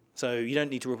 So you don't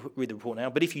need to read the report now,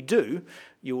 but if you do,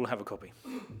 you will have a copy.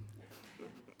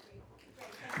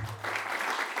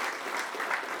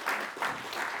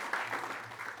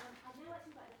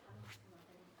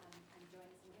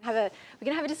 We're going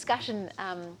to have a discussion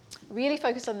really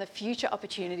focused on the future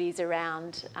opportunities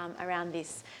around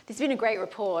this. This has been a great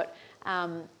report.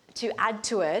 To add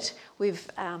to it, we've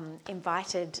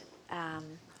invited. I'll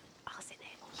sit there.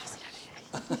 You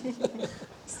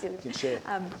sit over there. Good share.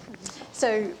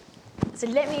 So So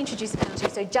let me introduce the panel to you.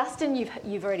 So Justin,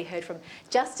 you've already heard from.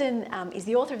 Justin is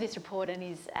the author of this report and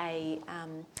is a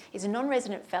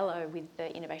non-resident fellow with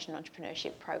the Innovation and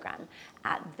Entrepreneurship Program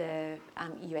at the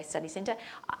US Study Centre.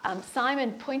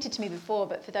 Simon pointed to me before,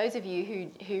 but for those of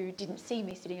you who didn't see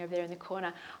me sitting over there in the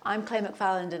corner, I'm Claire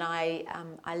McFarland and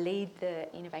I lead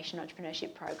the Innovation and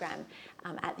Entrepreneurship Program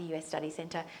at the US Study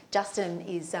Centre. Justin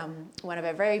is one of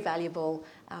our very valuable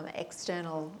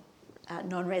external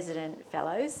non-resident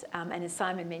fellows, and as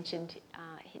Simon mentioned,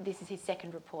 this is his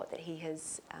second report that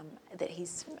he's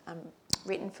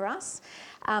written for us.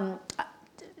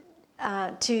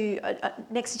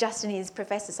 Next to Justin is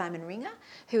Professor Simon Ringer,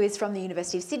 who is from the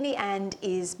University of Sydney and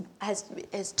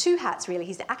has two hats really.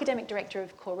 He's the Academic Director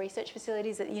of Core Research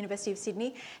Facilities at the University of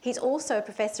Sydney. He's also a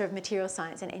Professor of Material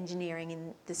Science and Engineering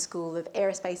in the School of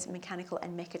Aerospace, Mechanical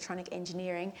and Mechatronic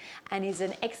Engineering, and is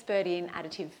an expert in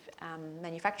additive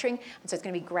manufacturing, and so it's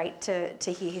going to be great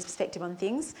to hear his perspective on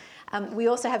things. We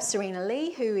also have Serena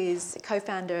Lee, who is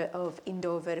co-founder of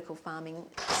indoor vertical farming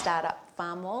startup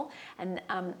Farmwall, and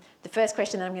the first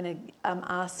question that I'm going to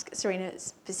ask Serena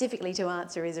specifically to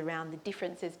answer is around the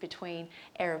differences between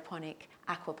aeroponic,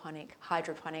 aquaponic,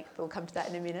 hydroponic. We'll come to that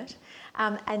in a minute.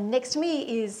 And next to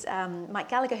me is Mike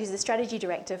Gallagher, who's the Strategy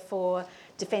Director for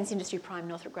Defence Industry Prime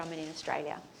Northrop Grumman in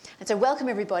Australia. And so welcome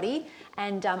everybody.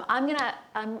 And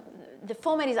the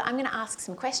format is I'm going to ask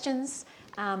some questions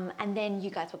and then you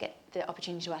guys will get the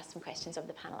opportunity to ask some questions of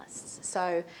the panellists.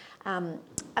 So,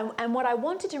 and what I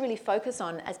wanted to really focus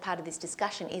on as part of this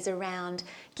discussion is around,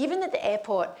 given that the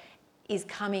airport is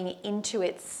coming into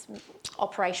its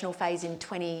operational phase in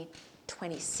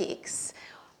 2026,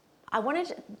 I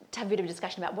wanted to have a bit of a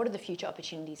discussion about what do the future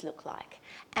opportunities look like,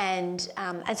 and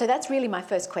so that's really my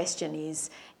first question is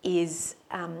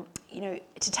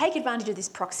to take advantage of this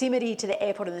proximity to the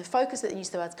airport and the focus that the New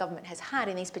South Wales government has had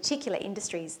in these particular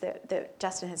industries that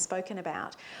Justin has spoken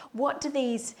about. What do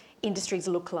these industries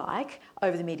look like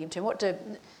over the medium term?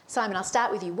 Simon, I'll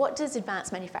start with you. What does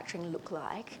advanced manufacturing look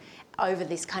like over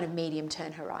this kind of medium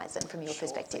term horizon from your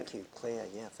perspective? Thank you, Claire.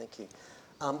 Yeah, thank you.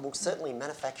 Well, certainly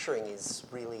manufacturing is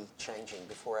really changing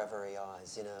before our very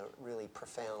eyes in a really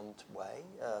profound way,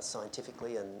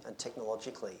 scientifically and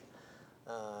technologically.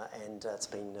 And it's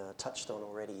been touched on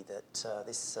already that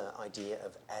this idea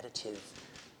of additive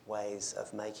ways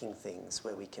of making things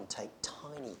where we can take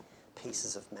tiny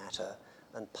pieces of matter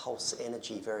and pulse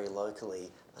energy very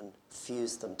locally and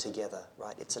fuse them together,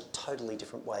 right? It's a totally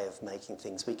different way of making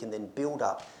things. We can then build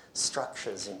up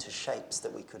structures into shapes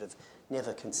that we could have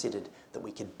never considered that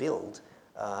we could build,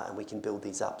 and we can build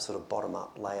these up sort of bottom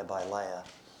up, layer by layer.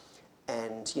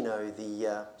 And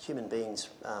the human beings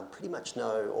pretty much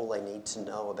know all they need to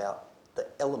know about the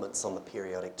elements on the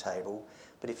periodic table,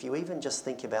 but if you even just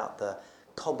think about the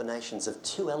combinations of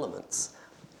two elements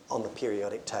on the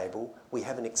periodic table, we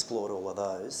haven't explored all of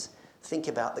those. Think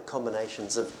about the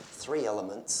combinations of three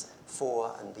elements,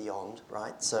 4 and beyond,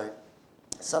 right? So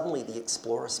suddenly the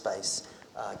explorer space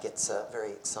gets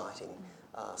very exciting,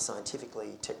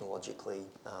 scientifically, technologically,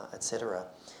 etc.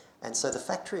 And so the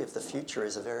factory of the future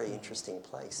is a very interesting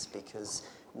place because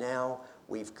now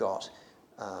we've got,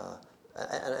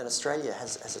 and Australia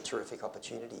has a terrific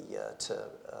opportunity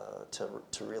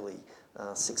to really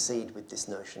succeed with this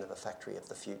notion of a factory of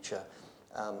the future.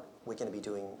 We're going to be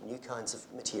doing new kinds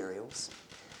of materials.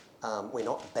 We're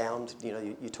not bound,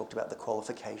 you talked about the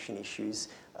qualification issues.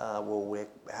 Well,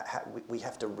 we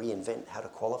have to reinvent how to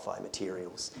qualify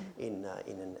materials in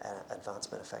an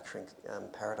advanced manufacturing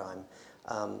paradigm.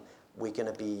 We're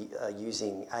going to be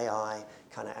using AI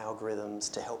kind of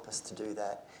algorithms to help us to do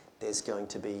that. There's going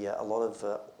to be a lot of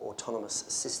autonomous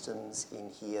systems in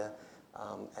here.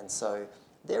 And so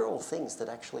they're all things that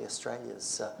actually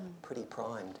Australia's pretty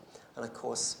primed. And of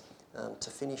course, to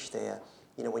finish there,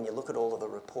 when you look at all of the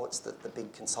reports that the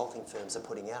big consulting firms are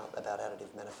putting out about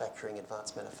additive manufacturing,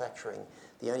 advanced manufacturing,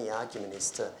 the only argument is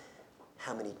to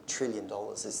how many $1 trillion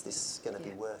is this going to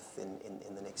be worth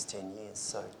in the next 10 years.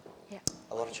 So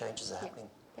a lot of changes are happening.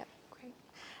 Yeah, great.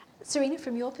 Serena,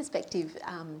 from your perspective,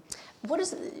 what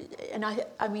is, and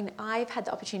I mean, I've had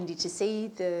the opportunity to see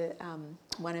the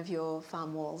one of your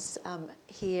farm walls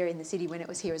here in the city when it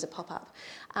was here as a pop-up.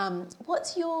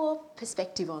 What's your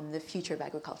perspective on the future of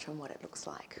agriculture and what it looks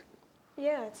like?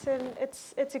 Yeah,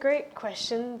 it's a great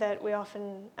question that we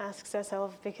often ask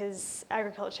ourselves because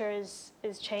agriculture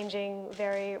is changing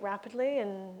very rapidly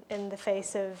and in the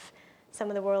face of some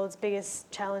of the world's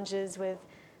biggest challenges with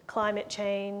climate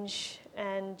change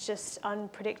and just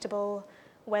unpredictable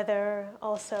weather.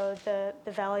 Also, the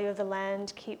value of the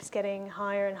land keeps getting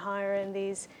higher and higher in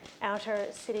these outer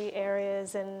city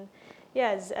areas, and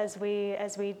as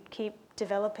we keep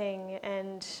developing,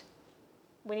 and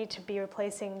we need to be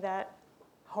replacing that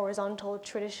horizontal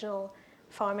traditional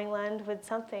farming land with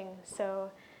something.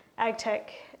 So AgTech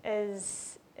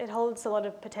it holds a lot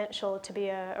of potential to be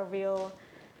a real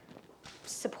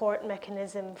support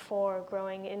mechanism for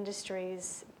growing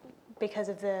industries because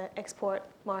of the export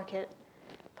market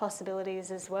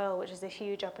possibilities as well, which is a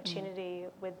huge opportunity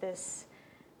with this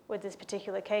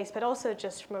particular case, but also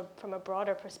just from a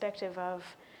broader perspective of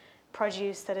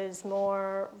produce that is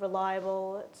more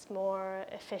reliable, it's more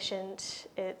efficient,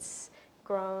 it's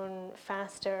grown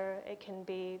faster,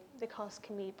 the cost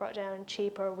can be brought down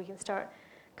cheaper, we can start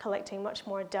collecting much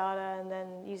more data and then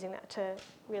using that to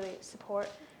really support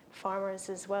farmers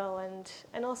as well,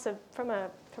 and also from a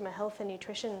health and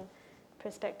nutrition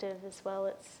perspective as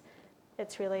well,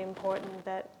 it's really important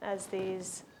that as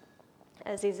these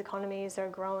economies are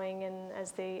growing and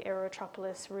as the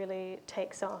Aerotropolis really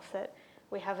takes off, that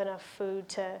we have enough food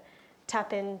to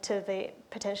tap into the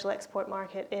potential export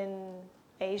market in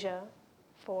Asia,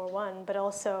 for one, but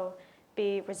also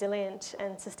be resilient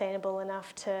and sustainable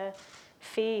enough to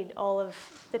feed all of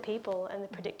the people and the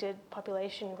predicted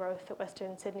population growth that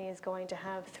Western Sydney is going to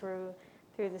have through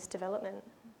this development.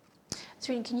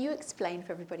 Serena, can you explain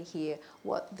for everybody here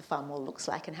what the farm wall looks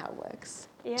like and how it works?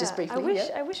 Yeah, just briefly.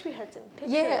 I wish we had some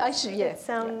pictures. Yeah, I should. Yeah,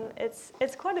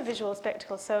 it's quite a visual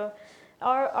spectacle. So,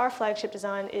 our flagship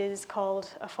design is called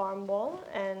a farm wall,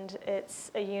 and it's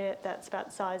a unit that's about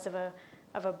the size of a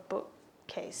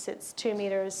bookcase. It's 2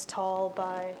 meters tall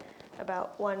by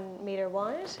about 1 meter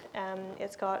wide.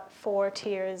 It's got 4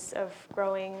 tiers of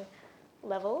growing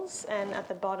levels, and at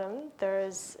the bottom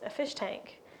there's a fish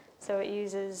tank. So it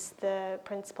uses the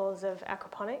principles of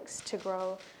aquaponics to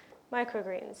grow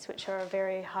microgreens, which are a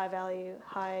very high value,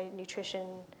 high nutrition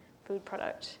food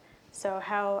product. So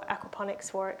how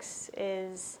aquaponics works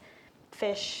is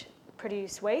fish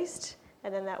produce waste,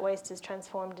 and then that waste is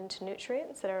transformed into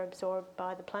nutrients that are absorbed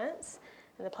by the plants,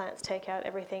 and the plants take out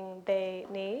everything they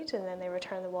need, and then they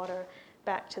return the water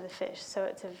back to the fish. So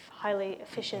it's a highly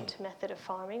efficient method of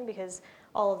farming because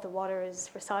all of the water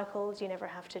is recycled, you never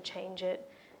have to change it.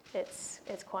 It's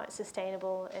quite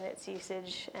sustainable in its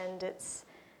usage, and it's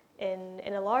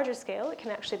in a larger scale, it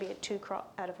can actually be a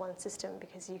 2-crop out of one system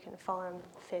because you can farm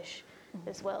fish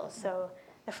as well. So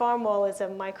the farm wall is a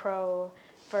micro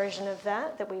version of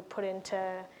that we put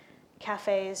into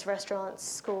cafes, restaurants,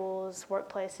 schools,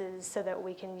 workplaces, so that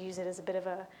we can use it as a bit of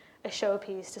a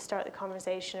showpiece to start the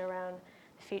conversation around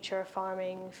the future of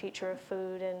farming, future of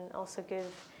food, and also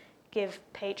give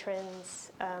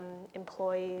patrons,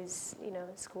 employees,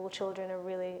 school children a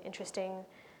really interesting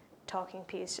talking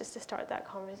piece just to start that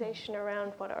conversation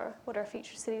around what our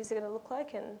future cities are going to look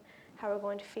like and how we're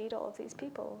going to feed all of these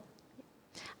people.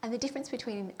 And the difference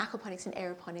between aquaponics and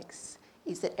aeroponics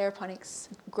is that aeroponics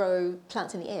grow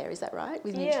plants in the air, is that right?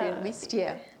 With nutrient mist?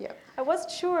 Yeah. I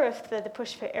wasn't sure if the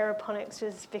push for aeroponics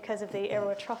was because of the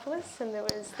Aerotropolis, and there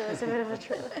was a bit of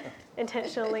an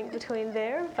intentional link between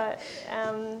there, but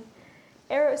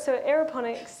so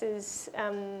aeroponics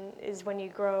is when you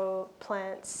grow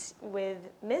plants with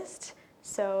mist.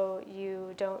 So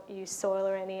you don't use soil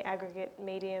or any aggregate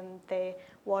medium.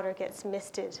 Water gets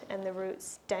misted, and the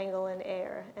roots dangle in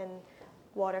air, and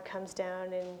water comes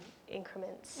down in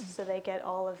increments. So they get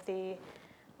all of the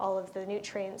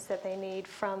nutrients that they need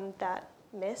from that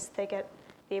mist. They get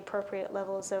the appropriate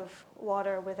levels of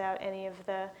water without any of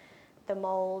the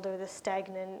mold or the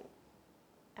stagnant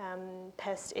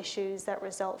pest issues that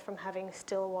result from having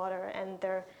still water, and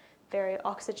they're very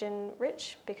oxygen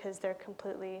rich because they're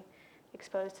completely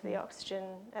exposed to the oxygen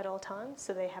at all times,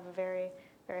 so they have a very,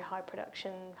 very high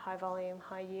production, high volume,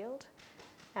 high yield.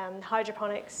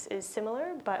 Hydroponics is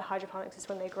similar, but hydroponics is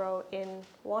when they grow in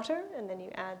water and then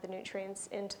you add the nutrients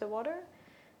into the water.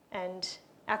 And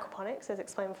aquaponics, as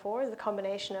explained before, is a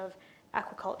combination of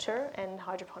aquaculture and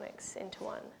hydroponics into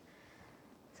one.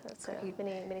 So that's a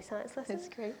mini science lesson. That's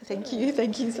great. Thank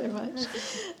you so much.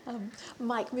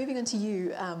 Mike, moving on to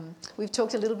you, we've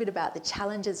talked a little bit about the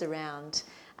challenges around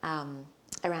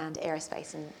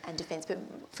aerospace and defence, but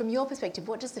from your perspective,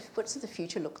 what does the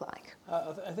future look like?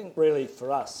 I think really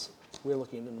for us, we're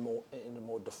looking in a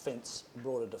more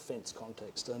broader defence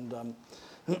context, and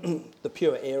the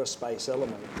pure aerospace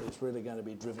element is really going to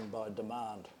be driven by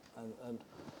demand. And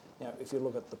if you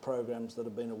look at the programs that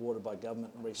have been awarded by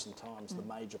government in recent times, the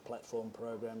major platform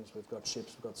programs, we've got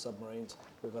ships, we've got submarines,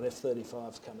 we've got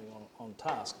F-35s coming on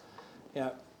task.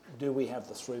 Do we have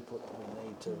the throughput that we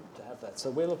need to have that? So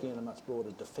we're looking at a much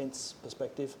broader defence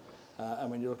perspective,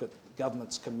 and when you look at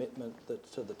government's commitment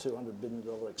to the $200 billion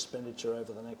expenditure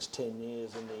over the next 10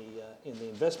 years in the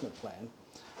investment plan,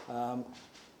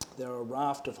 There are a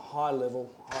raft of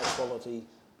high-level, high-quality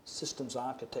systems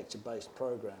architecture-based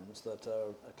programs that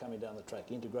are coming down the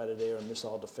track. Integrated air and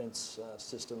missile defence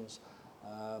systems,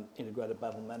 integrated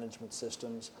battle management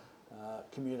systems,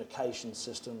 communication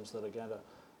systems that are going to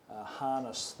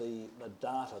harness the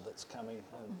data that's coming.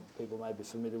 And people may be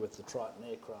familiar with the Triton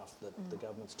aircraft that the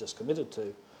government's just committed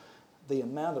to. The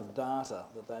amount of data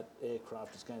that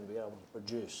aircraft is going to be able to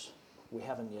produce, we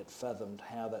haven't yet fathomed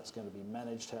how that's going to be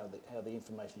managed, how the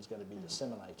information is going to be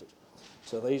disseminated.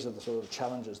 So these are the sort of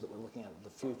challenges that we're looking at in the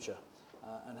future,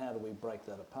 and how do we break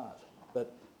that apart.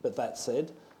 But that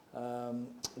said,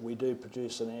 we do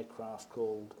produce a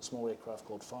small aircraft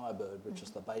called Firebird, which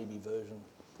is the baby version,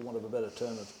 for want of a better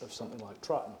term, of something like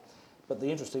Triton. But the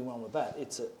interesting one with that,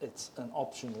 it's an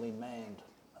optionally manned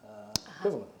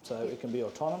equivalent. So it can be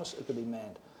autonomous, it can be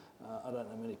manned. I don't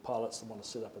know many pilots that want to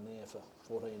sit up in the air for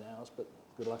 14 hours, but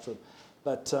good luck to them.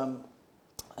 But,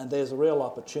 and there's a real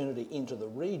opportunity into the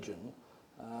region,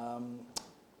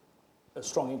 a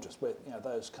strong interest where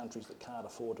those countries that can't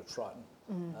afford a Triton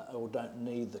or don't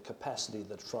need the capacity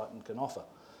that Triton can offer.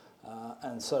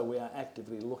 And so we are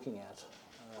actively looking at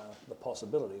the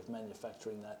possibility of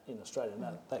manufacturing that in Australia.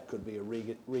 And that could be a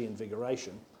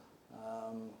reinvigoration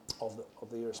of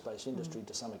the aerospace industry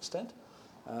to some extent.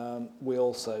 We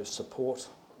also support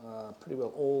pretty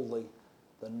well all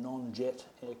the non-jet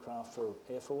aircraft for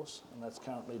Air Force, and that's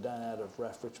currently done out of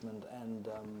RAF Richmond and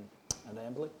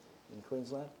Amberley in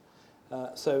Queensland.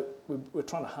 So we're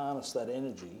trying to harness that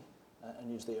energy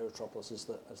and use the Aerotropolis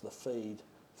as the feed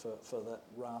for that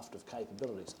raft of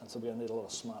capabilities. And so we're going to need a lot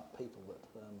of smart people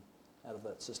out of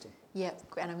that system. Yeah,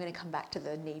 and I'm going to come back to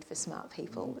the need for smart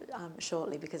people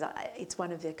shortly, because it's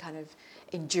one of the kind of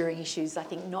enduring issues, I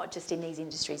think, not just in these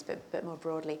industries, but more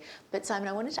broadly. But Simon,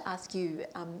 I wanted to ask you,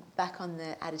 back on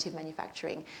the additive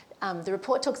manufacturing, the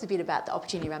report talks a bit about the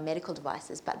opportunity around medical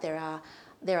devices, but there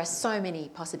are so many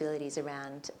possibilities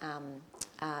around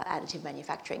additive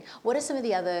manufacturing. What are some of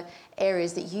the other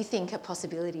areas that you think are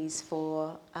possibilities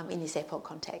for in this airport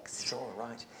context? Sure,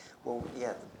 right. Well,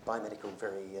 yeah, the biomedical,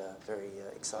 very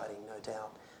exciting, no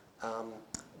doubt.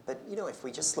 But, if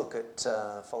we just look at,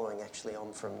 following actually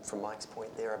on from Mike's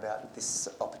point there about this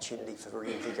opportunity for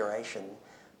reinvigoration,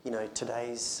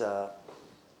 today's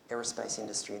aerospace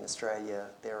industry in Australia,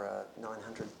 there are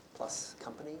 900 plus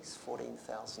companies,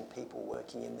 14,000 people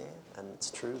working in there, and it's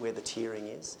true where the tiering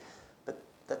is. But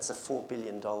that's a $4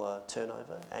 billion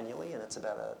turnover annually, and it's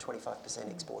about a 25%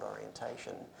 export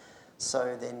orientation.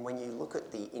 So then when you look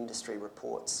at the industry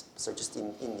reports, so just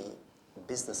in the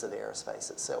business of aerospace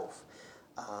itself,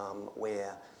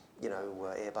 where,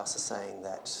 Airbus is saying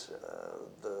that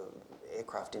the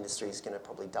aircraft industry is going to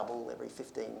probably double every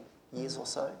 15 years or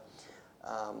so.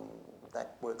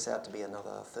 That works out to be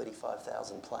another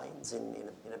 35,000 planes in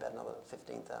about another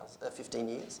 15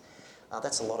 years.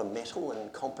 That's a lot of metal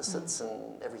and composites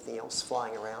and everything else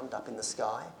flying around up in the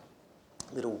sky.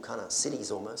 Little kind of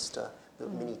cities almost,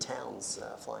 mini towns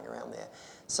flying around there.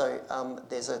 So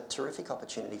there's a terrific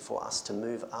opportunity for us to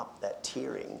move up that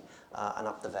tiering and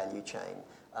up the value chain.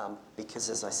 Because,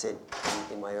 as I said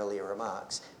in my earlier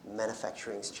remarks,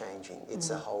 manufacturing's changing.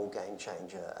 It's a whole game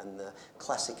changer. And the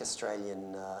classic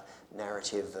Australian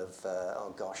narrative of,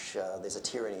 there's a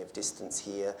tyranny of distance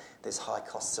here, there's high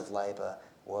costs of labour.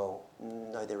 Well,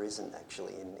 no, there isn't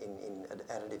actually. In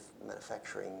additive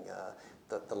manufacturing,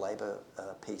 the labour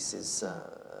piece is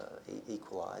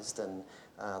equalised, and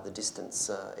the distance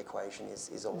equation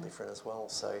is all different as well.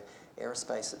 So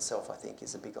aerospace itself, I think,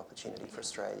 is a big opportunity for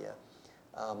Australia.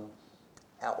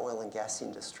 Our oil and gas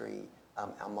industry,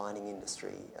 our mining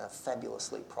industry,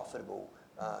 fabulously profitable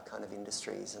kind of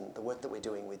industries, and the work that we're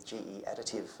doing with GE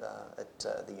Additive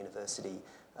at the university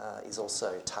is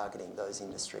also targeting those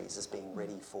industries as being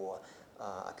ready for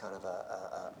a kind of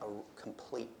a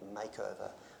complete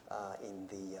makeover in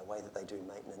the way that they do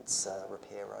maintenance,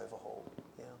 repair, overhaul.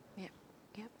 Yeah,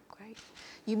 great.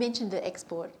 You mentioned the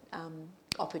export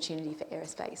opportunity for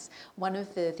aerospace. One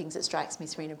of the things that strikes me,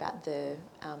 Serena, about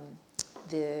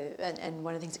and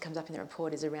one of the things that comes up in the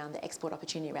report is around the export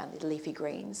opportunity around the leafy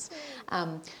greens.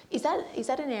 Is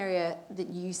that an area that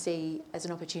you see as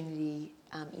an opportunity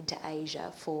into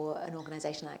Asia for an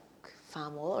organisation like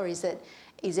Farmwall, or is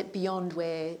it beyond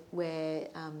where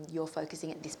you're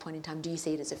focusing at this point in time? Do you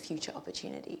see it as a future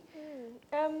opportunity?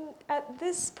 At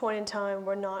this point in time,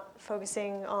 we're not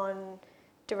focusing on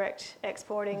direct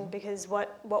exporting because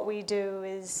what we do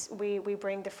is we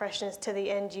bring the freshness to the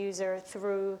end user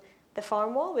through the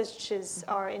farm wall, which is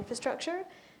our infrastructure.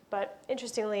 But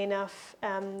interestingly enough,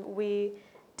 we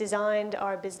designed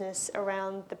our business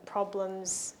around the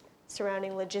problems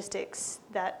surrounding logistics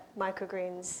that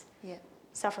microgreens Yeah.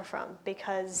 suffer from.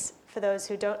 Because for those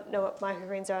who don't know what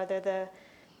microgreens are, they're the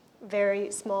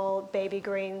very small baby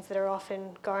greens that are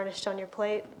often garnished on your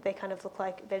plate. They kind of look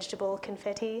like vegetable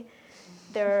confetti.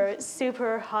 They're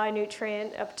super high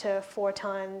nutrient, up to 4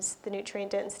 times the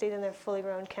nutrient density than their fully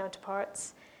grown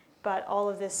counterparts. But all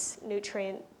of this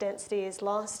nutrient density is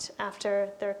lost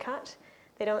after they're cut.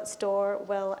 They don't store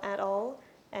well at all.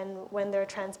 And when they're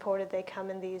transported, they come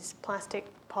in these plastic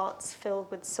pots filled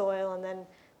with soil and then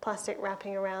plastic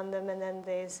wrapping around them. And then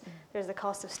there's the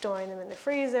cost of storing them in the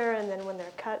freezer. And then when they're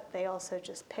cut, they also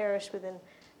just perish within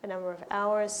a number of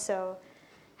hours. So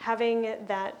having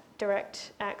that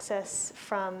direct access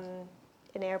from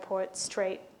an airport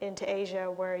straight into Asia,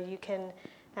 where you can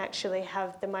actually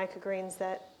have the microgreens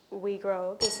that we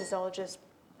grow, this is all just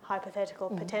hypothetical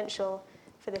potential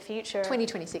for the future.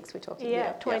 2026 we're talking.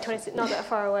 Yeah, 2026, not that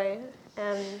far away.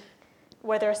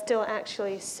 Where they're still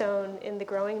actually sown in the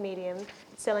growing medium,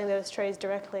 selling those trays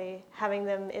directly, having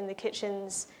them in the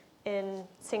kitchens in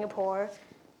Singapore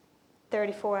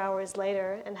 34 hours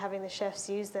later and having the chefs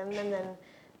use them, and then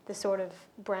the sort of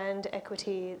brand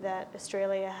equity that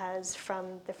Australia has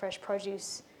from the fresh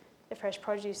produce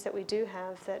that we do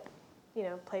have, that, you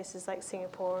know, places like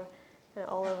Singapore and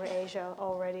all over Asia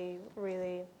already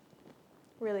really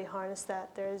harness that.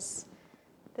 There's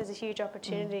a huge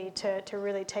opportunity to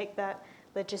really take that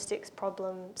logistics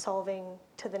problem solving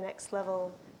to the next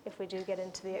level if we do get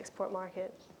into the export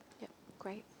market. Yep,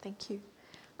 great, thank you.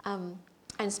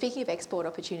 And speaking of export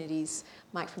opportunities,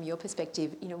 Mike, from your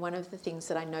perspective, you know, one of the things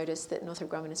that I noticed that Northrop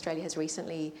Grumman Australia has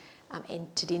recently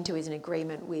entered into is an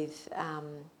agreement with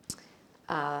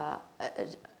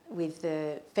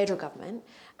the federal government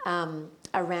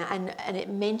around, and it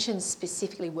mentions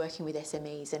specifically working with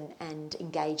SMEs and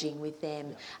engaging with them.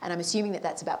 Yeah. And I'm assuming that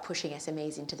that's about pushing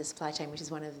SMEs into the supply chain, which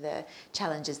is one of the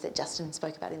challenges that Justin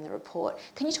spoke about in the report.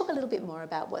 Can you talk a little bit more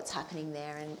about what's happening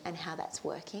there and how that's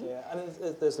working? Yeah,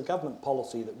 and there's the government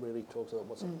policy that really talks about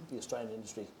what's the Australian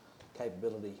industry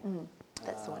capability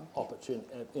That's the one. opportunity.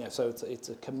 So it's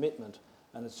a commitment,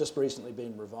 and it's just recently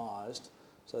been revised,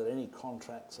 so that any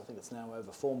contracts, I think it's now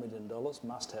over $4 million,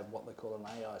 must have what they call an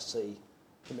AIC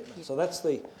commitment. Yep. So that's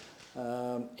the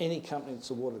any company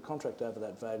that's awarded a contract over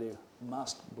that value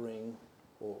must bring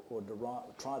or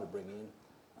try to bring in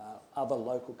other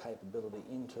local capability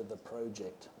into the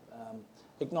project,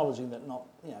 acknowledging that not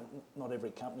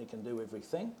every company can do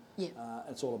everything. Yep.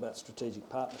 It's all about strategic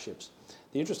partnerships.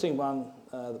 The interesting one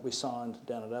that we signed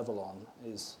down at Avalon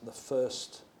is the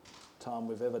first time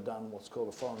we've ever done what's called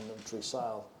a foreign military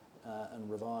sale and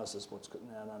revised as what's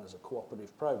now known as a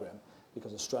cooperative program,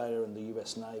 because Australia and the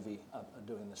US Navy are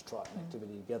doing this Triton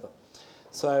activity together.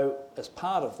 So as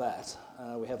part of that,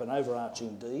 we have an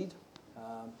overarching deed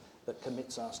that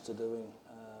commits us to doing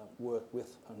work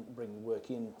with and bringing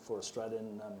work in for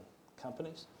Australian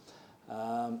companies.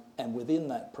 And within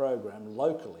that program,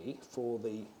 locally, for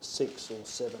the 6 or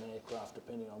 7 aircraft,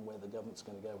 depending on where the government's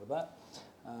going to go with that,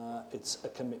 it's a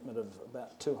commitment of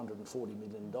about $240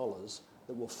 million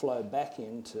that will flow back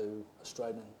into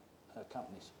Australian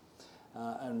companies.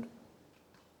 And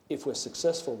if we're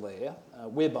successful there,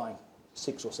 we're buying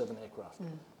 6 or 7 aircraft.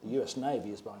 The US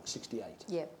Navy is buying 68.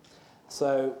 Yep.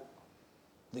 So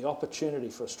the opportunity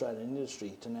for Australian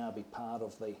industry to now be part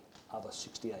of the other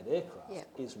 68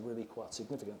 aircraft is really quite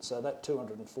significant. So that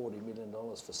 $240 million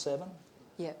for 7,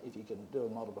 if you can do a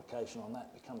multiplication on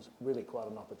that, becomes really quite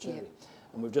an opportunity.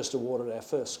 And we've just awarded our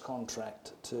first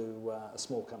contract to a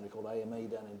small company called AME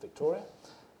down in Victoria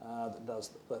that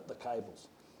does the cables.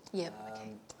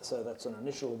 So that's an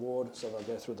initial award, so they'll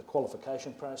go through the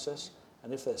qualification process,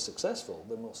 and if they're successful,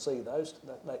 then we'll see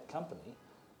that company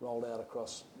rolled out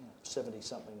across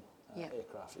 70-something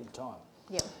aircraft in time.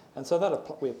 And so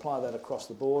we apply that across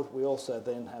the board. We also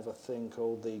then have a thing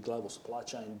called the Global Supply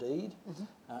Chain Deed,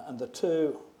 and the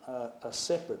two are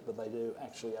separate, but they do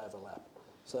actually overlap.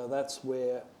 So that's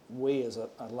where we, as a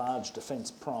large defence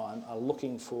prime, are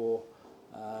looking for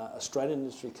Australian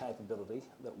industry capability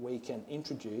that we can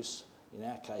introduce, in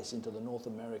our case, into the North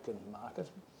American market,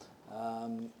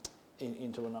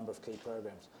 into a number of key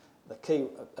programs. The key,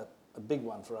 a big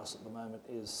one for us at the moment,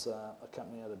 is a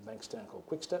company out of Bankstown called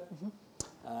Quickstep,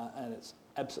 and it's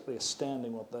absolutely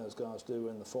astounding what those guys do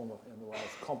in the way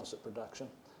of composite production,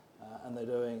 and they're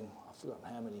doing, I've forgotten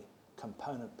how many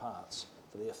component parts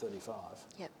for the F-35.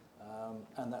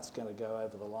 And that's going to go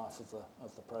over the life of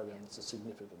the program. It's a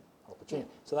significant opportunity.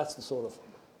 So that's the sort of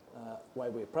way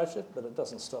we approach it, but it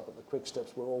doesn't stop at the quick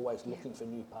steps. We're always looking for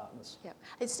new partners.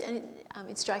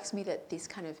 It strikes me that this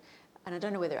kind of and I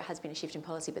don't know whether it has been a shift in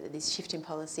policy, but that this shift in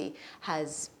policy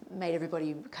has made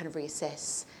everybody kind of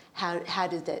reassess how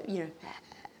does that,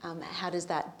 how does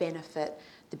that benefit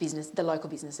the local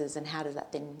businesses, and how does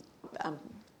that then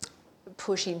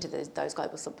push into those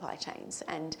global supply chains,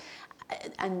 and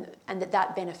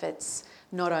that benefits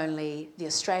not only the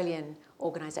Australian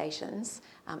organisations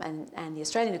and the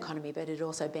Australian economy, but it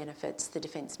also benefits the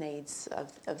defence needs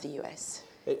of the US.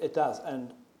 It does,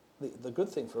 and the good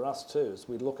thing for us too is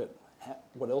we look at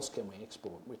what else can we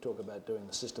export. We talk about doing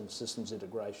the systems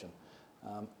integration.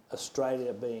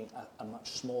 Australia being a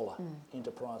much smaller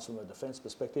enterprise from a defence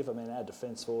perspective. I mean, our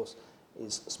defence force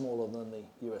is smaller than the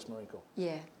US Marine Corps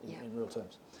in real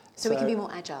terms. So we can be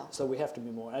more agile. So we have to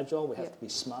be more agile, we have to be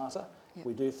smarter,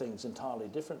 we do things entirely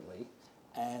differently,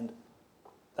 and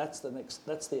that's the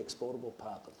exportable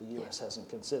part that the US hasn't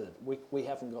considered. We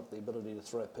haven't got the ability to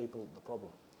throw people at the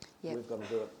problem. We've got to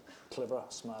do it cleverer,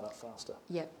 smarter, faster.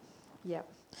 Yep.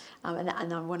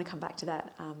 And I want to come back to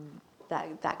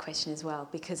that question as well,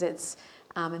 because it's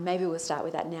and maybe we'll start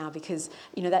with that now, because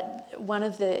that one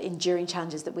of the enduring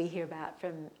challenges that we hear about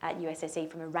at USSE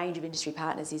from a range of industry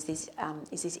partners is this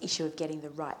issue of getting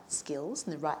the right skills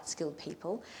and the right skilled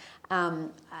people.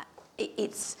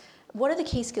 What are the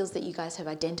key skills that you guys have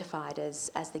identified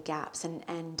as the gaps, and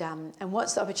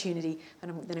what's the opportunity?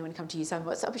 And then I want to come to you, Simon.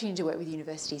 What's the opportunity to work with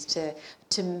universities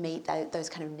to meet those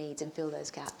kind of needs and fill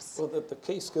those gaps? Well, the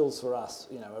key skills for us,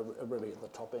 are really at the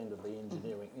top end of the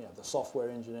engineering. The software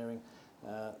engineering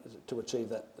to achieve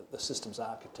the systems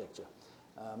architecture.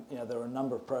 There are a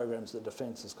number of programs that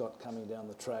Defence has got coming down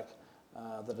the track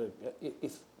that are,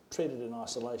 if treated in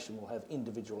isolation, will have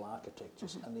individual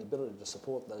architectures, and the ability to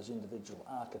support those individual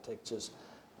architectures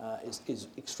is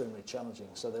extremely challenging.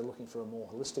 So they're looking for a more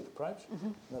holistic approach,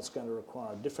 and that's going to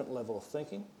require a different level of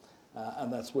thinking,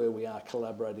 and that's where we are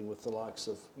collaborating with the likes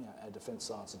of our Defence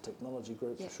Science and Technology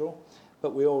group for sure.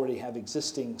 But we already have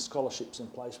existing scholarships in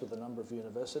place with a number of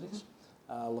universities,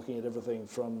 looking at everything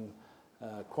from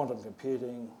quantum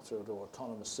computing through to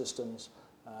autonomous systems,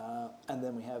 and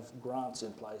then we have grants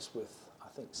in place with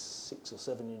I think 6 or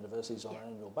 7 universities on an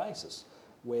annual basis,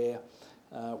 where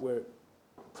we're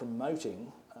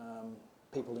promoting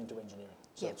people into engineering.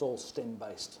 So it's all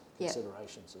STEM-based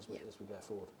considerations as we go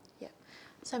forward.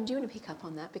 Simon, do you want to pick up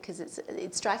on that? Because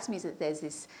it strikes me that there's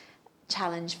this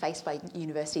challenge faced by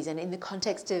universities, and in the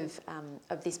context of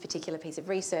this particular piece of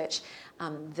research,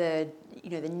 the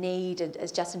need,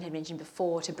 as Justin had mentioned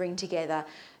before, to bring together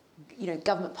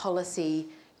government policy,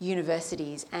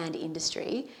 universities and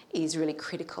industry is really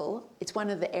critical. It's one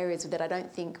of the areas that I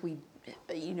don't think we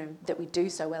do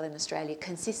so well in Australia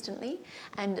consistently,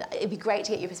 and it'd be great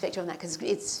to get your perspective on that, because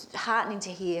it's heartening to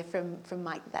hear from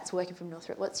Mike that's working from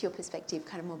Northrop. What's your perspective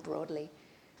kind of more broadly?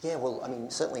 Yeah, well, I mean,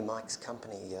 certainly Mike's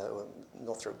company,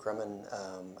 Northrop Grumman,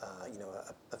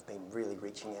 have been really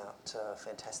reaching out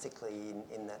fantastically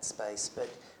in that space. But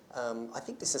I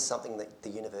think this is something that the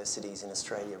universities in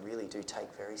Australia really do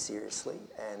take very seriously.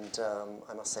 And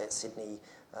I must say at Sydney,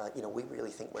 we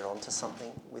really think we're onto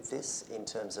something with this in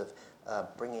terms of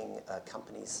bringing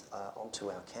companies onto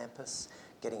our campus,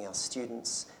 getting our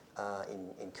students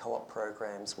in co-op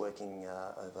programs, working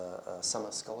over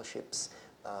summer scholarships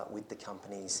with the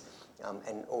companies,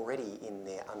 and already in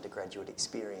their undergraduate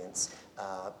experience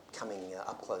coming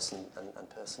up close and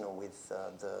personal with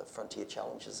the frontier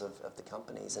challenges of the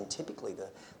companies. And typically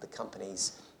the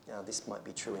companies, this might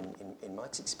be true in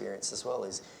Mike's experience as well,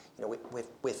 is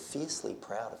we're fiercely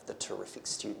proud of the terrific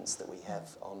students that we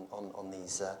have on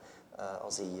these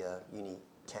Aussie uni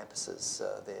campuses.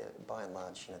 They're by and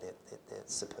large, they're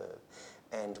superb,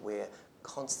 and we're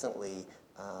constantly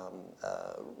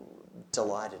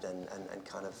delighted and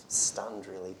kind of stunned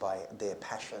really by their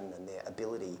passion and their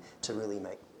ability to really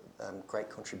make great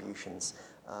contributions.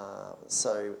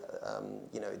 The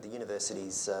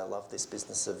universities love this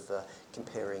business of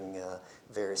comparing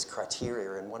various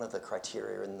criteria, and one of the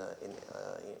criteria in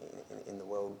the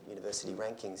World University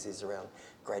Rankings is around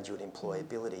graduate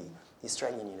employability. The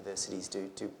Australian universities do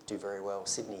very well.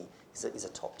 Sydney is a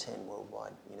top 10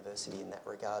 worldwide university in that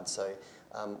regard. So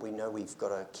we know we've got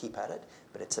to keep at it,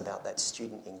 but it's about that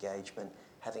student engagement,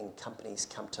 having companies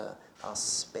come to us,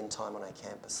 spend time on our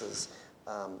campuses,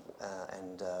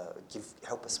 and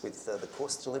help us with the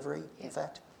course delivery, in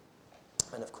fact,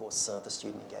 and of course the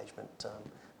student engagement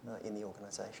in the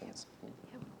organisations.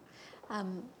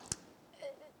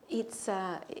 It's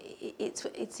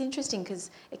interesting because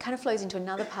it kind of flows into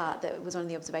another part that was one of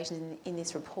the observations in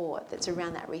this report that's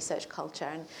around that research culture.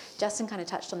 And Justin kind of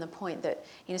touched on the point that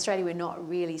in Australia we're not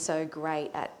really so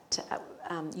great at,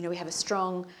 we have a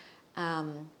strong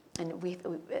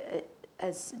a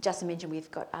as Justin mentioned, we've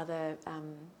got other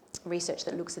research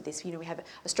that looks at this. We have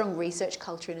a strong research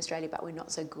culture in Australia, but we're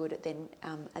not so good at then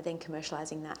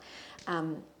commercialising that.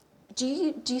 Do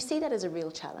you see that as a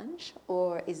real challenge,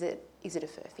 or is it a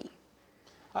furphy?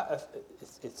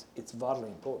 It's vitally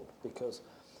important because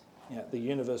the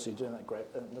university is doing that great,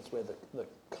 and that's where the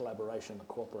collaboration, the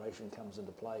cooperation comes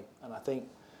into play. And I think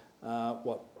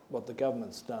what the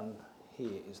government's done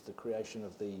here is the creation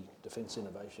of the Defence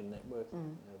Innovation Network,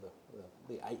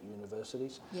 the 8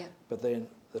 universities, but then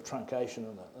the truncation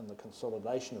and the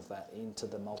consolidation of that into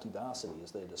the multi-varsity,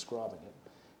 as they're describing it,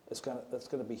 that's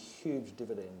going to be huge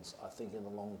dividends, I think, in the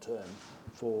long term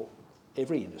for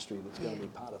every industry that's going to be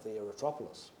part of the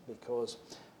Aerotropolis, because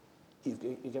you're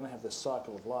going to have this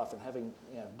cycle of life, and having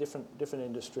different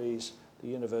industries, the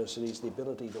universities, the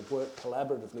ability to work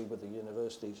collaboratively with the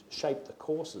universities, shape the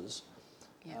courses.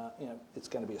 It's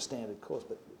going to be a standard course,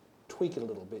 but tweak it a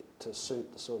little bit to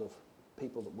suit the sort of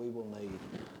people that we will need,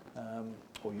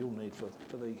 or you'll need for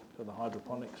the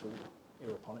hydroponics or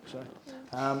aeroponics. Sorry.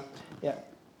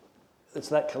 It's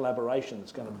that collaboration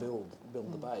that's going to build the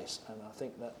base, and I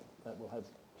think that will have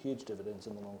huge dividends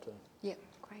in the long term. Yeah,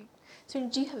 great. So,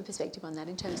 do you have a perspective on that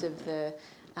in terms of the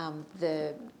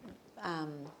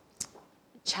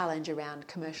challenge around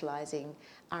commercialising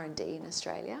R&D in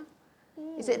Australia?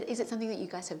 Is it something that you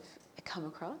guys have come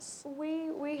across?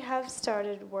 We have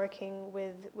started working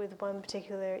with one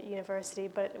particular university,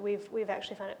 but we've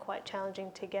actually found it quite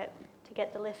challenging to get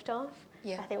the lift off.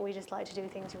 Yeah. I think we just like to do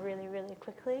things really, really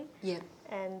quickly. Yeah.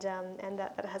 And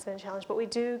that has been a challenge. But we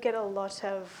do get a lot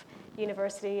of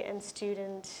university and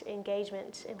student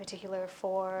engagement, in particular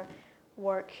for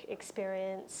work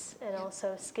experience and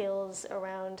also skills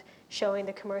around showing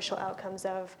the commercial outcomes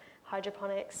of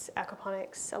hydroponics,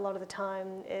 aquaponics. A lot of the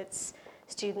time it's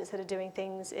students that are doing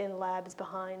things in labs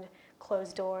behind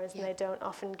closed doors, and they don't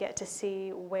often get to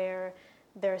see where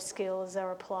their skills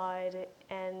are applied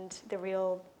and the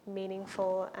real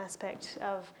meaningful aspect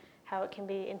of how it can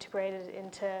be integrated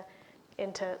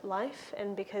into life.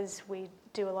 And because we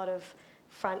do a lot of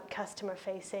front customer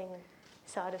facing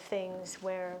side of things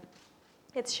where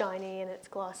it's shiny and it's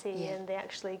glossy, and they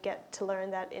actually get to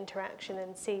learn that interaction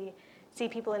and see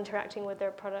people interacting with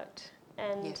their product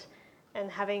and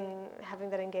having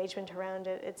that engagement around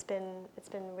it. It's been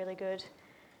really good.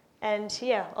 And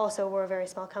also we're a very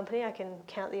small company. I can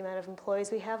count the amount of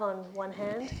employees we have on one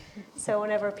hand. So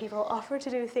whenever people offer to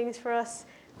do things for us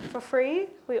for free,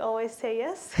 we always say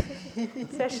yes,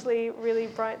 especially really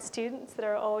bright students that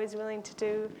are always willing to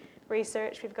do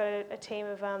research. We've got a team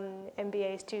of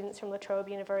MBA students from La Trobe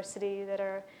University that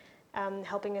are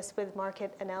helping us with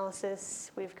market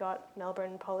analysis. We've got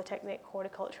Melbourne Polytechnic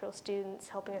horticultural students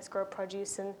helping us grow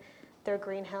produce in their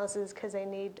greenhouses because they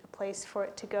need a place for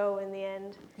it to go in the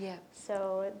end. Yeah.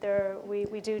 So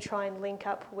we do try and link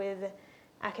up with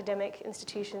academic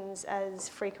institutions as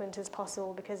frequent as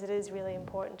possible, because it is really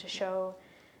important to show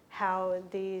how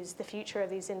the future of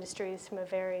these industries from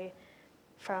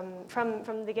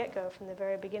the get-go, from the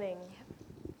very beginning.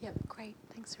 Yep, great.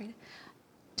 Thanks, Serena.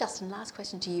 Justin, last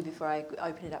question to you before I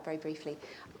open it up very briefly.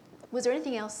 Was there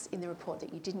anything else in the report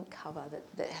that you didn't cover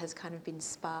that has kind of been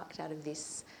sparked out of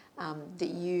this that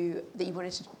you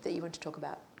wanted to talk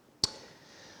about?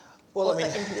 Well,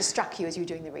 anything that struck you as you were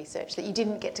doing the research that you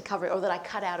didn't get to cover, or that I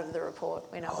cut out of the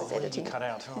report when I was editing? What did you cut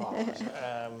out?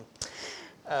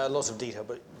 Lots of detail,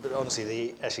 but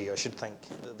honestly, I should thank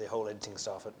the whole editing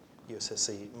staff at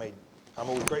USSC. I'm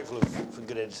always grateful for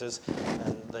good editors,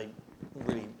 and they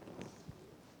really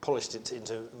polished it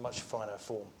into much finer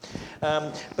form.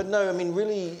 But no, I mean,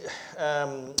 really,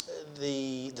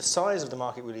 the size of the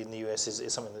market really in the US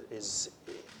is something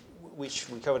which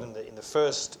we covered in the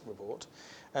first report.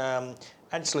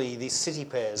 Actually, these city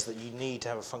pairs that you need to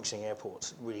have a functioning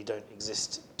airport really don't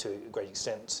exist to a great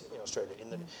extent in Australia.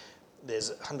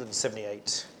 There's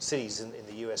 178 cities in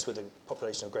the US with a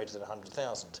population of greater than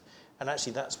 100,000. And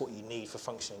actually, that's what you need for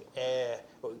functioning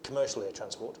commercial air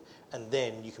transport, and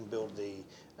then you can build the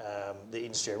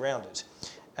industry around it.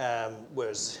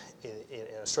 Whereas in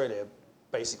Australia,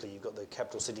 basically, you've got the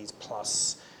capital cities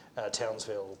plus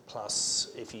Townsville,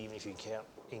 plus even if you can't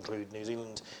include New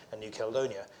Zealand and New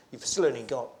Caledonia, you've still only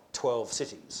got 12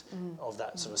 cities of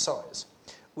that sort of size,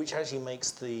 which actually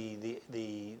makes the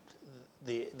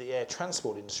air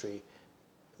transport industry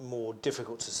more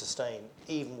difficult to sustain,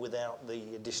 even without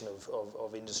the addition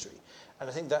of industry. And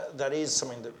I think that is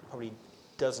something that probably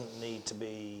doesn't need to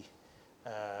be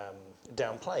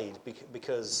downplayed,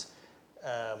 because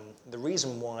the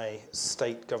reason why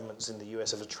state governments in the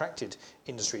US have attracted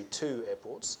industry to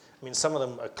airports, I mean, some of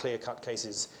them are clear-cut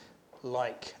cases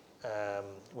like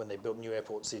when they built new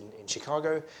airports in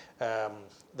Chicago.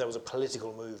 There was a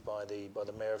political move by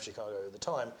the mayor of Chicago at the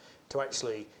time to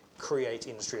actually create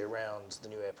industry around the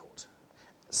new airport.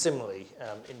 Similarly,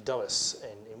 in Dulles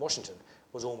in Washington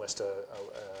was almost a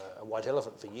white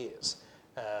elephant for years,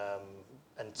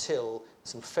 until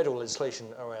some federal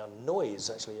legislation around noise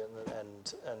actually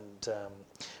and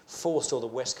forced all the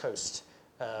West Coast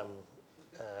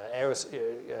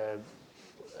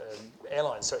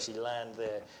airlines to actually land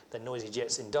their noisy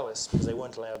jets in Dulles because they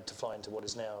weren't allowed to fly into what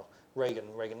is now Reagan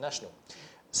National.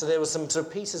 So there were some sort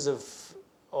of pieces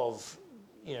of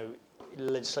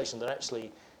legislation that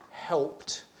actually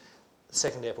helped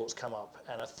second airports come up,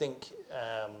 and I think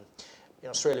in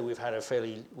Australia we've had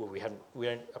we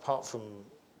don't, apart from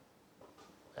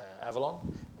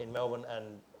Avalon in Melbourne and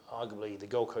arguably the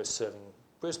Gold Coast serving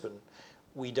Brisbane,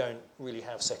 we don't really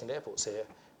have second airports here,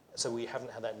 so we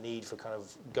haven't had that need for kind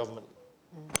of government,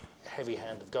 heavy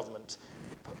hand of government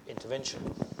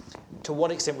intervention. To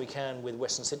what extent we can with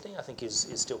Western Sydney, I think is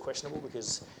still questionable,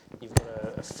 because you've got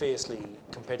a fiercely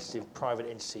competitive private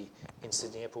entity in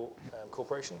Sydney Airport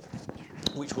Corporation,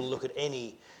 which will look at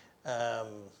any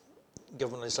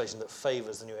government legislation that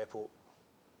favours the new airport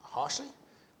harshly,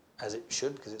 as it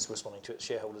should, because it's responding to its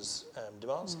shareholders'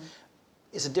 demands.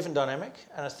 It's a different dynamic,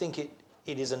 and I think it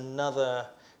is another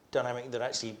dynamic that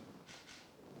actually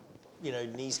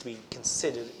needs to be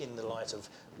considered in the light of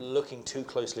looking too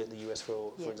closely at the US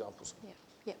for examples.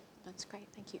 Yeah, that's great,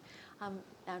 thank you. Now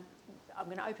I'm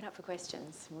going to open up for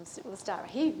questions. We'll start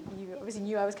here. You obviously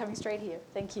knew I was coming straight here.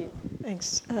 Thank you.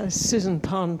 Thanks. Susan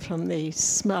Pond from the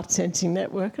Smart Sensing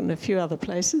Network and a few other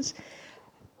places.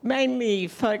 Mainly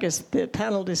focused the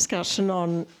panel discussion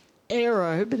on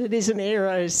aero, but it is an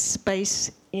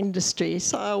aerospace industry.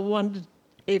 So I wondered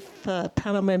if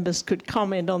panel members could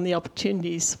comment on the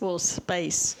opportunities for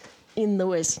space in the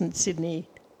Western Sydney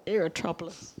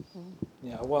aerotropolis.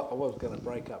 Yeah, I was going to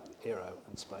break up aero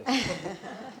and space.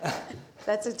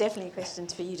 That's definitely a question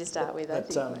for you to start with, I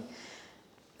think.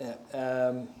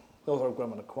 Northrop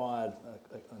Grumman acquired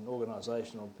an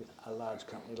organisation, a large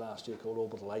company last year called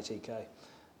Orbital ATK,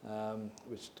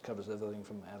 which covers everything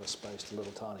from outer space to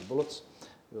little tiny bullets.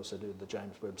 We also do the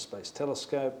James Webb Space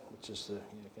Telescope, which is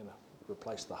going to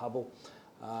replace the Hubble.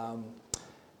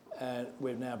 And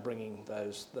we're now bringing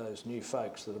those new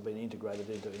folks that have been integrated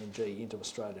into NG into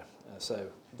Australia. So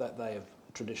that they have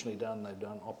traditionally they've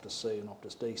done Optus C and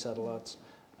Optus D satellites.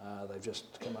 They've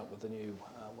just come up with the new,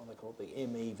 what they call it, the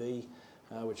MEV,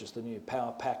 which is the new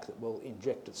power pack that will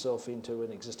inject itself into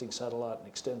an existing satellite and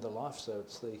extend the life. So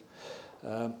it's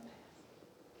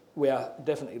we are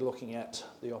definitely looking at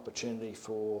the opportunity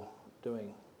for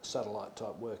doing satellite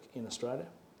type work in Australia.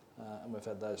 And we've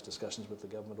had those discussions with the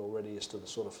government already as to the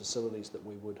sort of facilities that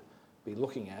we would be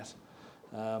looking at.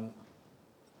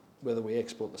 Whether we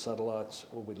export the satellites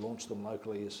or we launch them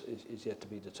locally is yet to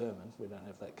be determined. We don't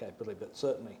have that capability, but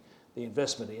certainly the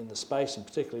investment in the space, and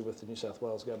particularly with the New South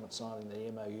Wales government signing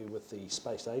the MOU with the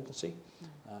Space Agency,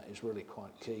 is really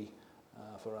quite key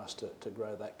for us to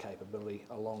grow that capability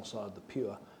alongside the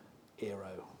pure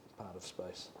aero part of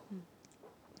space.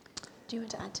 Do you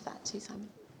want to add to that too, Simon?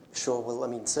 Sure. Well, I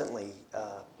mean, certainly,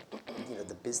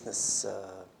 the business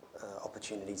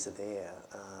opportunities are there,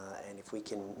 and if we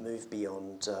can move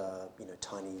beyond,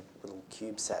 tiny little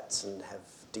CubeSats and have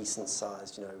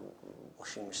decent-sized,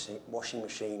 washing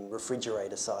machine,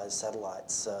 refrigerator-sized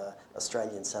satellites,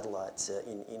 Australian satellites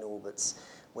in orbits,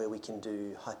 where we can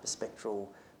do hyperspectral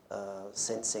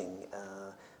sensing,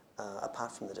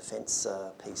 apart from the defence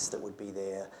piece that would be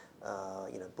there.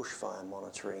 Bushfire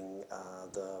monitoring,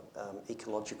 the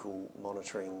ecological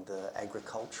monitoring, the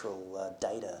agricultural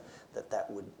data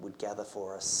that would gather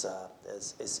for us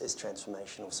is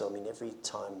transformational. So I mean, every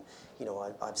time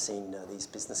I've seen these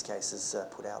business cases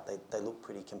put out, they look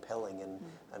pretty compelling,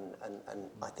 and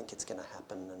I think it's going to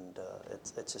happen, and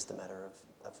it's just a matter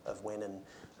of when and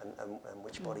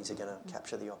which bodies are going to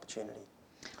capture the opportunity.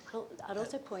 I'd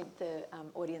also point the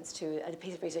audience to a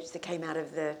piece of research that came out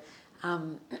of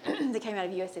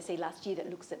USSC last year that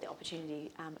looks at the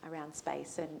opportunity around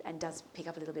space and does pick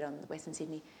up a little bit on Western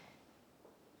Sydney.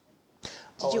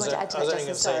 Did you want to add to that,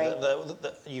 Justin? Sorry.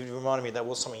 That you reminded me that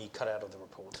was something you cut out of the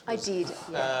report. I did.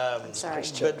 Yeah. I'm sorry.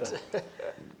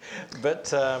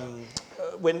 But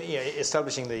when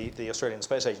establishing the Australian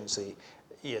Space Agency,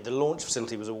 the launch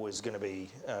facility was always going to be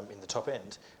in the top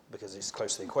end because it's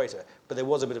close to the equator. But there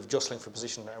was a bit of jostling for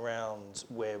position around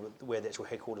where the actual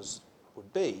headquarters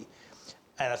would be.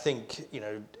 And I think,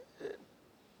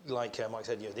 like Mike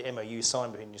said, the MOU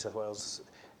signed between New South Wales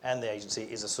and the agency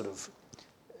is a sort of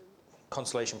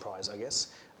consolation prize, I guess.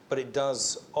 but it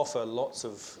does offer lots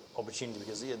of opportunity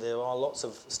because there are lots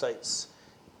of states,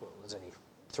 well, there's only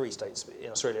 3 states in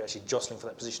Australia actually jostling for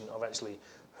that position of actually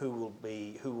who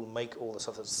will make all the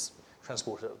stuff that's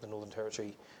transported up the Northern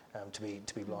Territory to be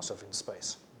blasted off into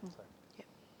space. So.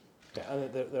 Yeah,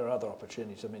 and there are other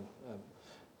opportunities. I mean,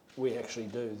 we actually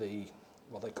do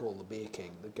what they call the beer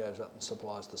keg that goes up and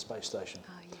supplies the space station.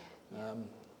 Oh, yeah.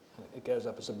 It goes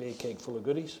up as a beer keg full of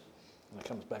goodies, and it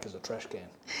comes back as a trash can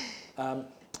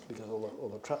because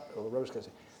all the rubbish goes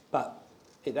in. But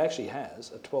it actually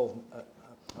has a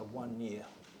 1-year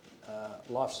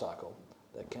life cycle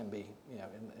that can be,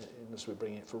 unless we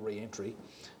bring it for re-entry,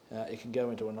 it can go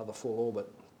into another full orbit.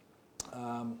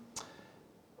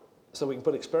 So we can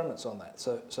put experiments on that.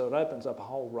 So it opens up a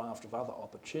whole raft of other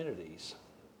opportunities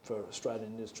for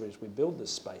Australian industry as we build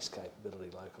this space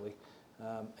capability locally.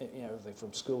 Everything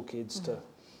from school kids to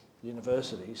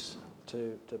universities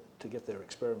to get their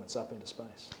experiments up into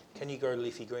space. Can you grow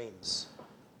leafy greens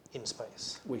in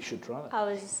space? We should try it. I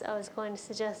was going to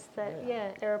suggest that,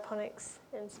 aeroponics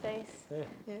in space.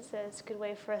 Yeah. So it's a good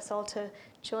way for us all to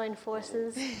join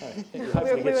forces. We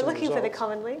We were looking for the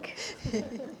common link.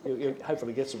 You'll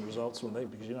hopefully get some results from me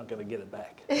because you're not going to get it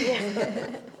back.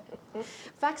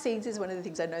 Vaccines is one of the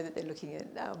things I know that they're looking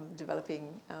at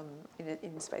developing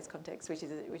in space context, which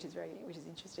is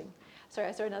interesting. Sorry,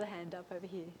 I saw another hand up over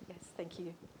here. Yes, thank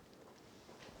you.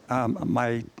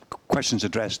 My question's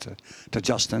addressed to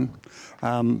Justin.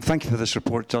 Thank you for this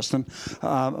report, Justin.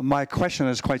 My question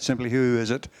is quite simply, who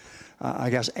is it,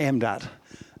 aimed at?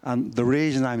 And the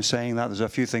reason I'm saying that, there's a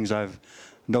few things I've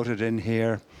noted in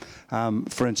here.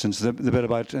 For instance, the bit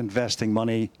about investing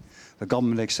money, the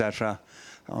government, etc.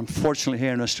 Unfortunately,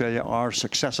 here in Australia, our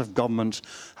successive governments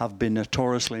have been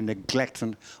notoriously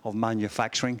neglectant of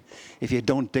manufacturing. If you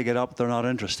don't dig it up, they're not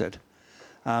interested.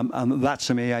 And that,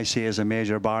 to me, I see as a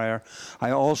major barrier.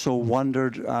 I also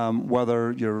wondered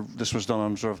whether this was done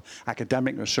on sort of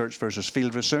academic research versus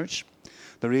field research.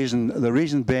 The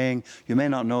reason being, you may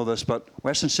not know this, but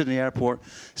Western Sydney Airport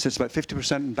sits about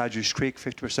 50% in Badgerys Creek,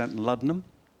 50% in Luddenham.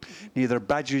 Neither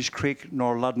Badgerys Creek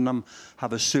nor Luddenham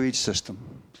have a sewage system,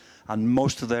 and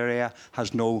most of the area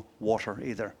has no water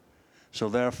either. So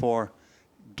therefore,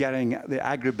 getting the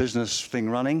agribusiness thing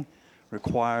running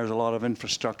requires a lot of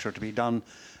infrastructure to be done.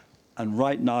 And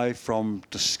right now, from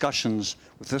discussions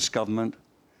with this government,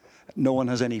 no one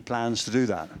has any plans to do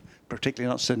that,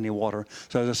 particularly not Sydney Water.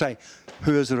 So as I say,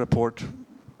 who is the report,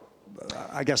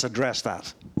 address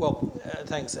that? Well,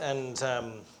 thanks. And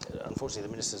unfortunately, the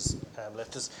minister's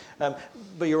left us.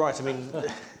 But you're right. I mean,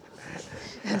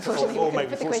 or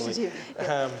maybe fortunately.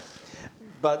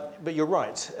 But you're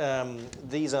right.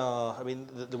 These are,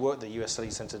 the work the US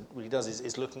Studies Centre really does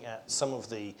is looking at some of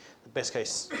the best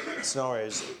case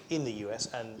scenarios in the US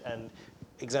and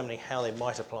examining how they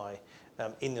might apply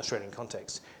in the Australian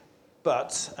context.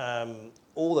 But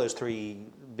all those three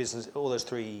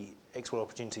export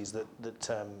opportunities that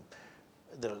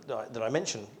I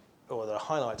mentioned or that I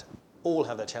highlight all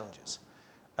have their challenges.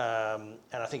 And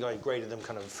I think I graded them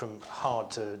kind of from hard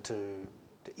to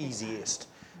easiest.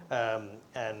 High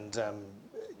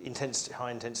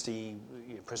intensity,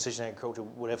 precision agriculture,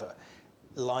 whatever,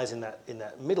 lies in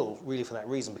that middle, really for that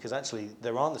reason, because actually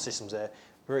there aren't the systems there,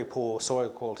 very poor soil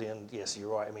quality, and yes,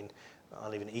 you're right. I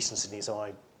live in Eastern Sydney, so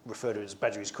I refer to it as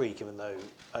Badgerys Creek, even though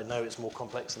I know it's more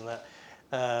complex than that.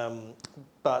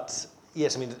 But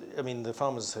yes, the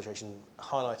Farmers Association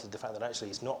highlighted the fact that actually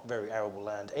it's not very arable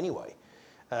land anyway.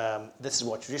 This is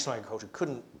why traditional agriculture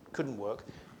couldn't work.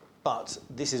 But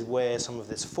this is where some of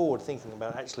this forward thinking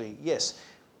about actually, yes,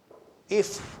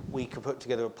 if we could put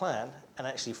together a plan and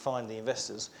actually find the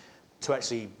investors to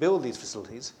actually build these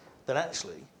facilities, then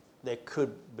actually there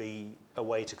could be a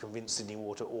way to convince Sydney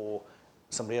Water or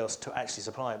somebody else to actually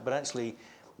supply it. But actually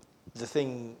the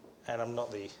thing, and I'm not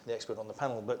the expert on the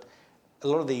panel, but a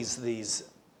lot of these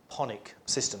ponic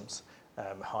systems,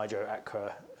 hydro,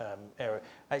 aqua, aero,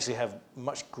 actually have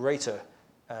much greater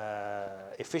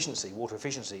water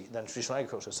efficiency than traditional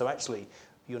agriculture. So actually,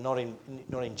 you're not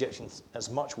injecting as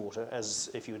much water as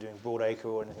if you were doing broadacre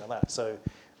or anything like that. So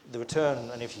the return,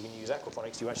 and if you can use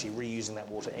aquaponics, you're actually reusing that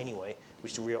water anyway,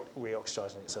 which is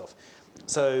re-oxidizing itself.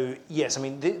 So yes,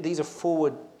 these are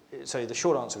forward. So the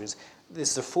short answer is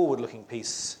this is a forward-looking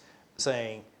piece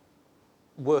saying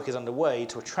work is underway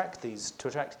to attract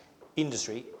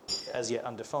industry as yet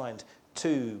undefined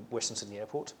to Western Sydney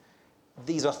Airport.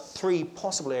 These are 3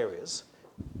 possible areas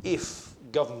if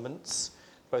governments,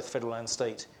 both federal and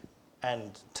state,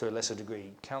 and to a lesser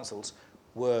degree councils,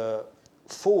 were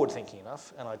forward-thinking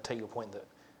enough, and I take your point that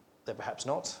they're perhaps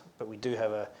not, but we do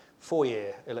have a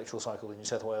 4-year electoral cycle in New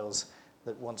South Wales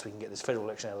that once we can get this federal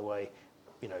election out of the way,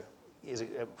 is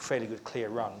a fairly good, clear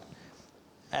run.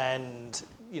 And,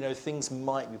 things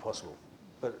might be possible.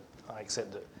 But I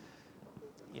accept that,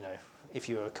 if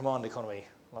you're a command economy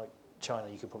like China,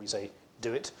 you could probably say,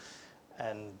 do it,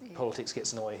 and politics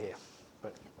gets in the way here.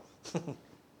 But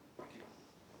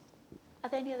Are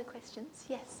there any other questions?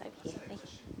 Yes, over here. Thank you.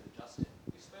 Justin,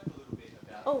 you spoke a little bit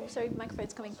about... Oh, sorry,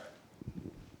 microphone's coming.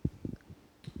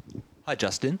 Hi,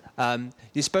 Justin.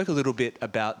 You spoke a little bit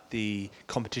about the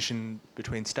competition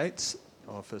between states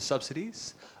for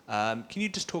subsidies. Can you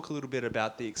just talk a little bit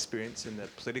about the experience in the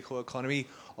political economy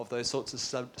of those sorts of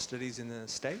subsidies in the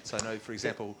States? I know, for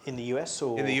example... In the US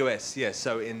or...? In the US, yes.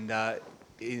 So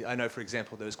I know, for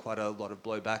example, there was quite a lot of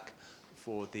blowback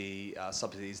for the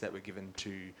subsidies that were given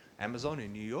to Amazon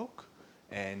in New York,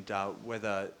 and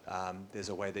whether there's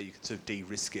a way that you can sort of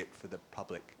de-risk it for the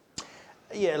public.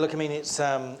 Yeah, look, I mean, it's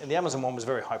the Amazon one was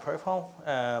very high profile.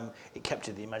 It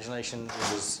captured the imagination.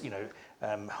 It was,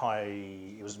 high.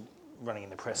 It was running in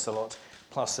the press a lot.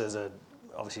 Plus, there's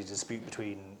obviously a dispute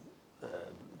between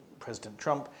President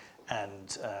Trump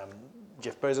and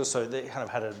Jeff Bezos, so they kind of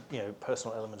had a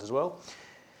personal element as well.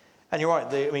 And you're right.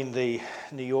 The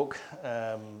New York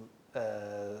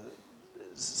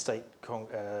state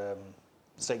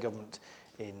government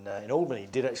in Albany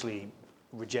did actually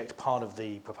reject part of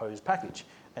the proposed package,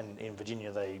 and in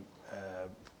Virginia they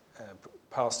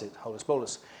passed it holus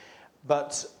bolus.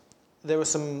 But there were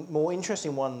some more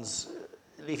interesting ones,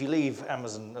 if you leave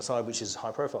Amazon aside, which is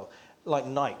high profile, like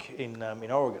Nike in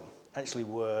Oregon. Actually,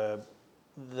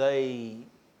 they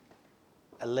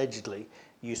allegedly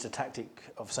used a tactic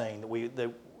of saying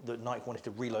that Nike wanted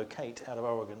to relocate out of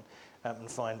Oregon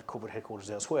and find corporate headquarters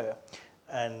elsewhere,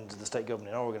 and the state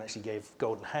government in Oregon actually gave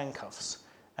golden handcuffs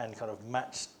and kind of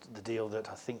matched the deal that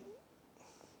I think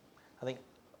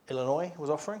Illinois was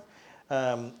offering,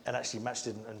 and actually matched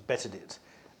it and bettered it.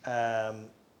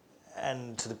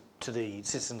 And to the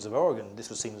citizens of Oregon, this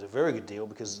was seen as a very good deal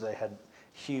because they had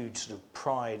huge sort of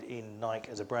pride in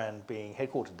Nike as a brand being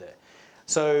headquartered there.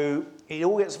 So it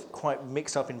all gets quite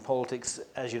mixed up in politics,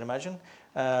 as you'd imagine.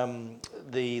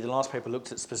 The last paper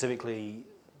looked at specifically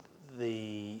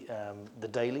the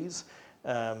dailies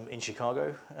in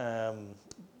Chicago,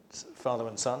 father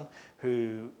and son,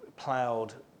 who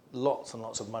ploughed lots and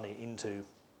lots of money into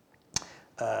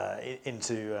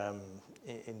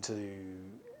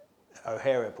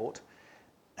O'Hare Airport,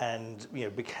 and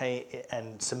became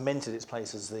and cemented its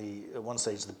place as at one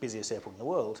stage the busiest airport in the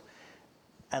world.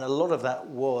 And a lot of that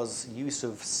was use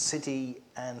of city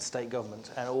and state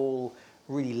government, and all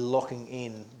really locking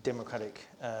in Democratic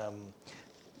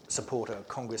support at a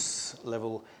Congress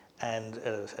level and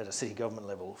at a city government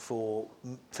level for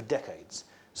decades.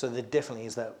 So there definitely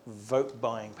is that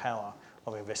vote-buying power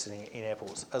of investing in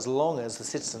airports, as long as the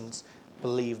citizens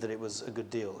believe that it was a good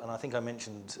deal. And I think I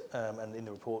mentioned, and in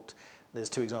the report, there's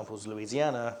two examples.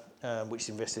 Louisiana, which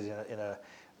invested in a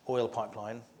oil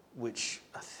pipeline, which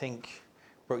I think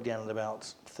broke down at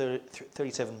about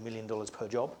 $37 million per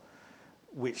job,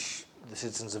 which the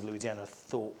citizens of Louisiana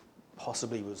thought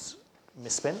possibly was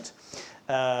misspent.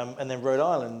 And then Rhode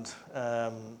Island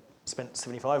spent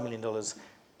 $75 million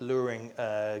luring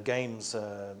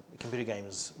computer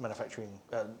games manufacturing,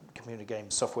 computer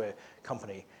games software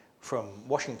company from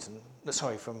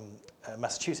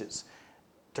Massachusetts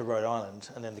to Rhode Island.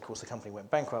 And then, of course, the company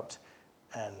went bankrupt,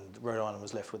 and Rhode Island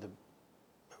was left with a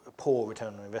poor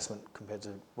return on investment compared to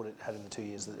what it had in the 2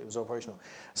 years that it was operational.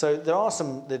 So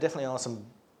there definitely are some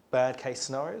bad case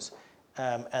scenarios,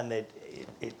 and it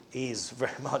is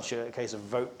very much a case of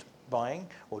vote buying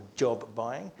or job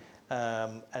buying,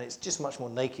 and it's just much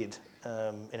more naked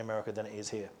in America than it is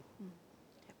here.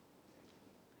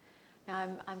 Now,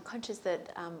 I'm conscious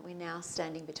that we're now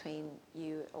standing between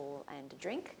you all and a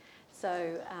drink,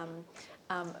 so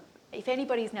if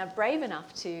anybody's now brave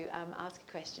enough to ask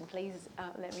a question, please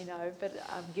let me know. But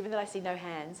given that I see no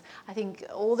hands, I think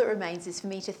all that remains is for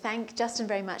me to thank Justin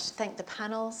very much, to thank the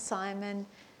panel, Simon,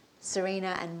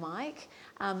 Serena and Mike,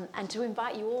 and to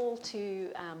invite you all to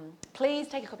please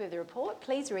take a copy of the report,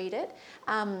 please read it.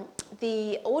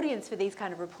 The audience for these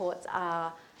kind of reports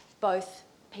are both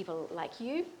people like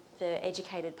you, the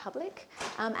educated public,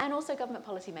 and also government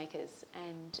policymakers,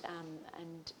 and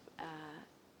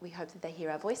we hope that they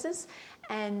hear our voices.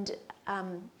 And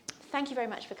thank you very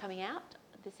much for coming out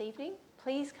this evening.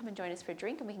 Please come and join us for a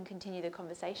drink and we can continue the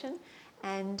conversation.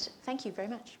 And thank you very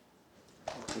much.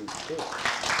 Thank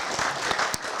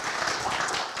you.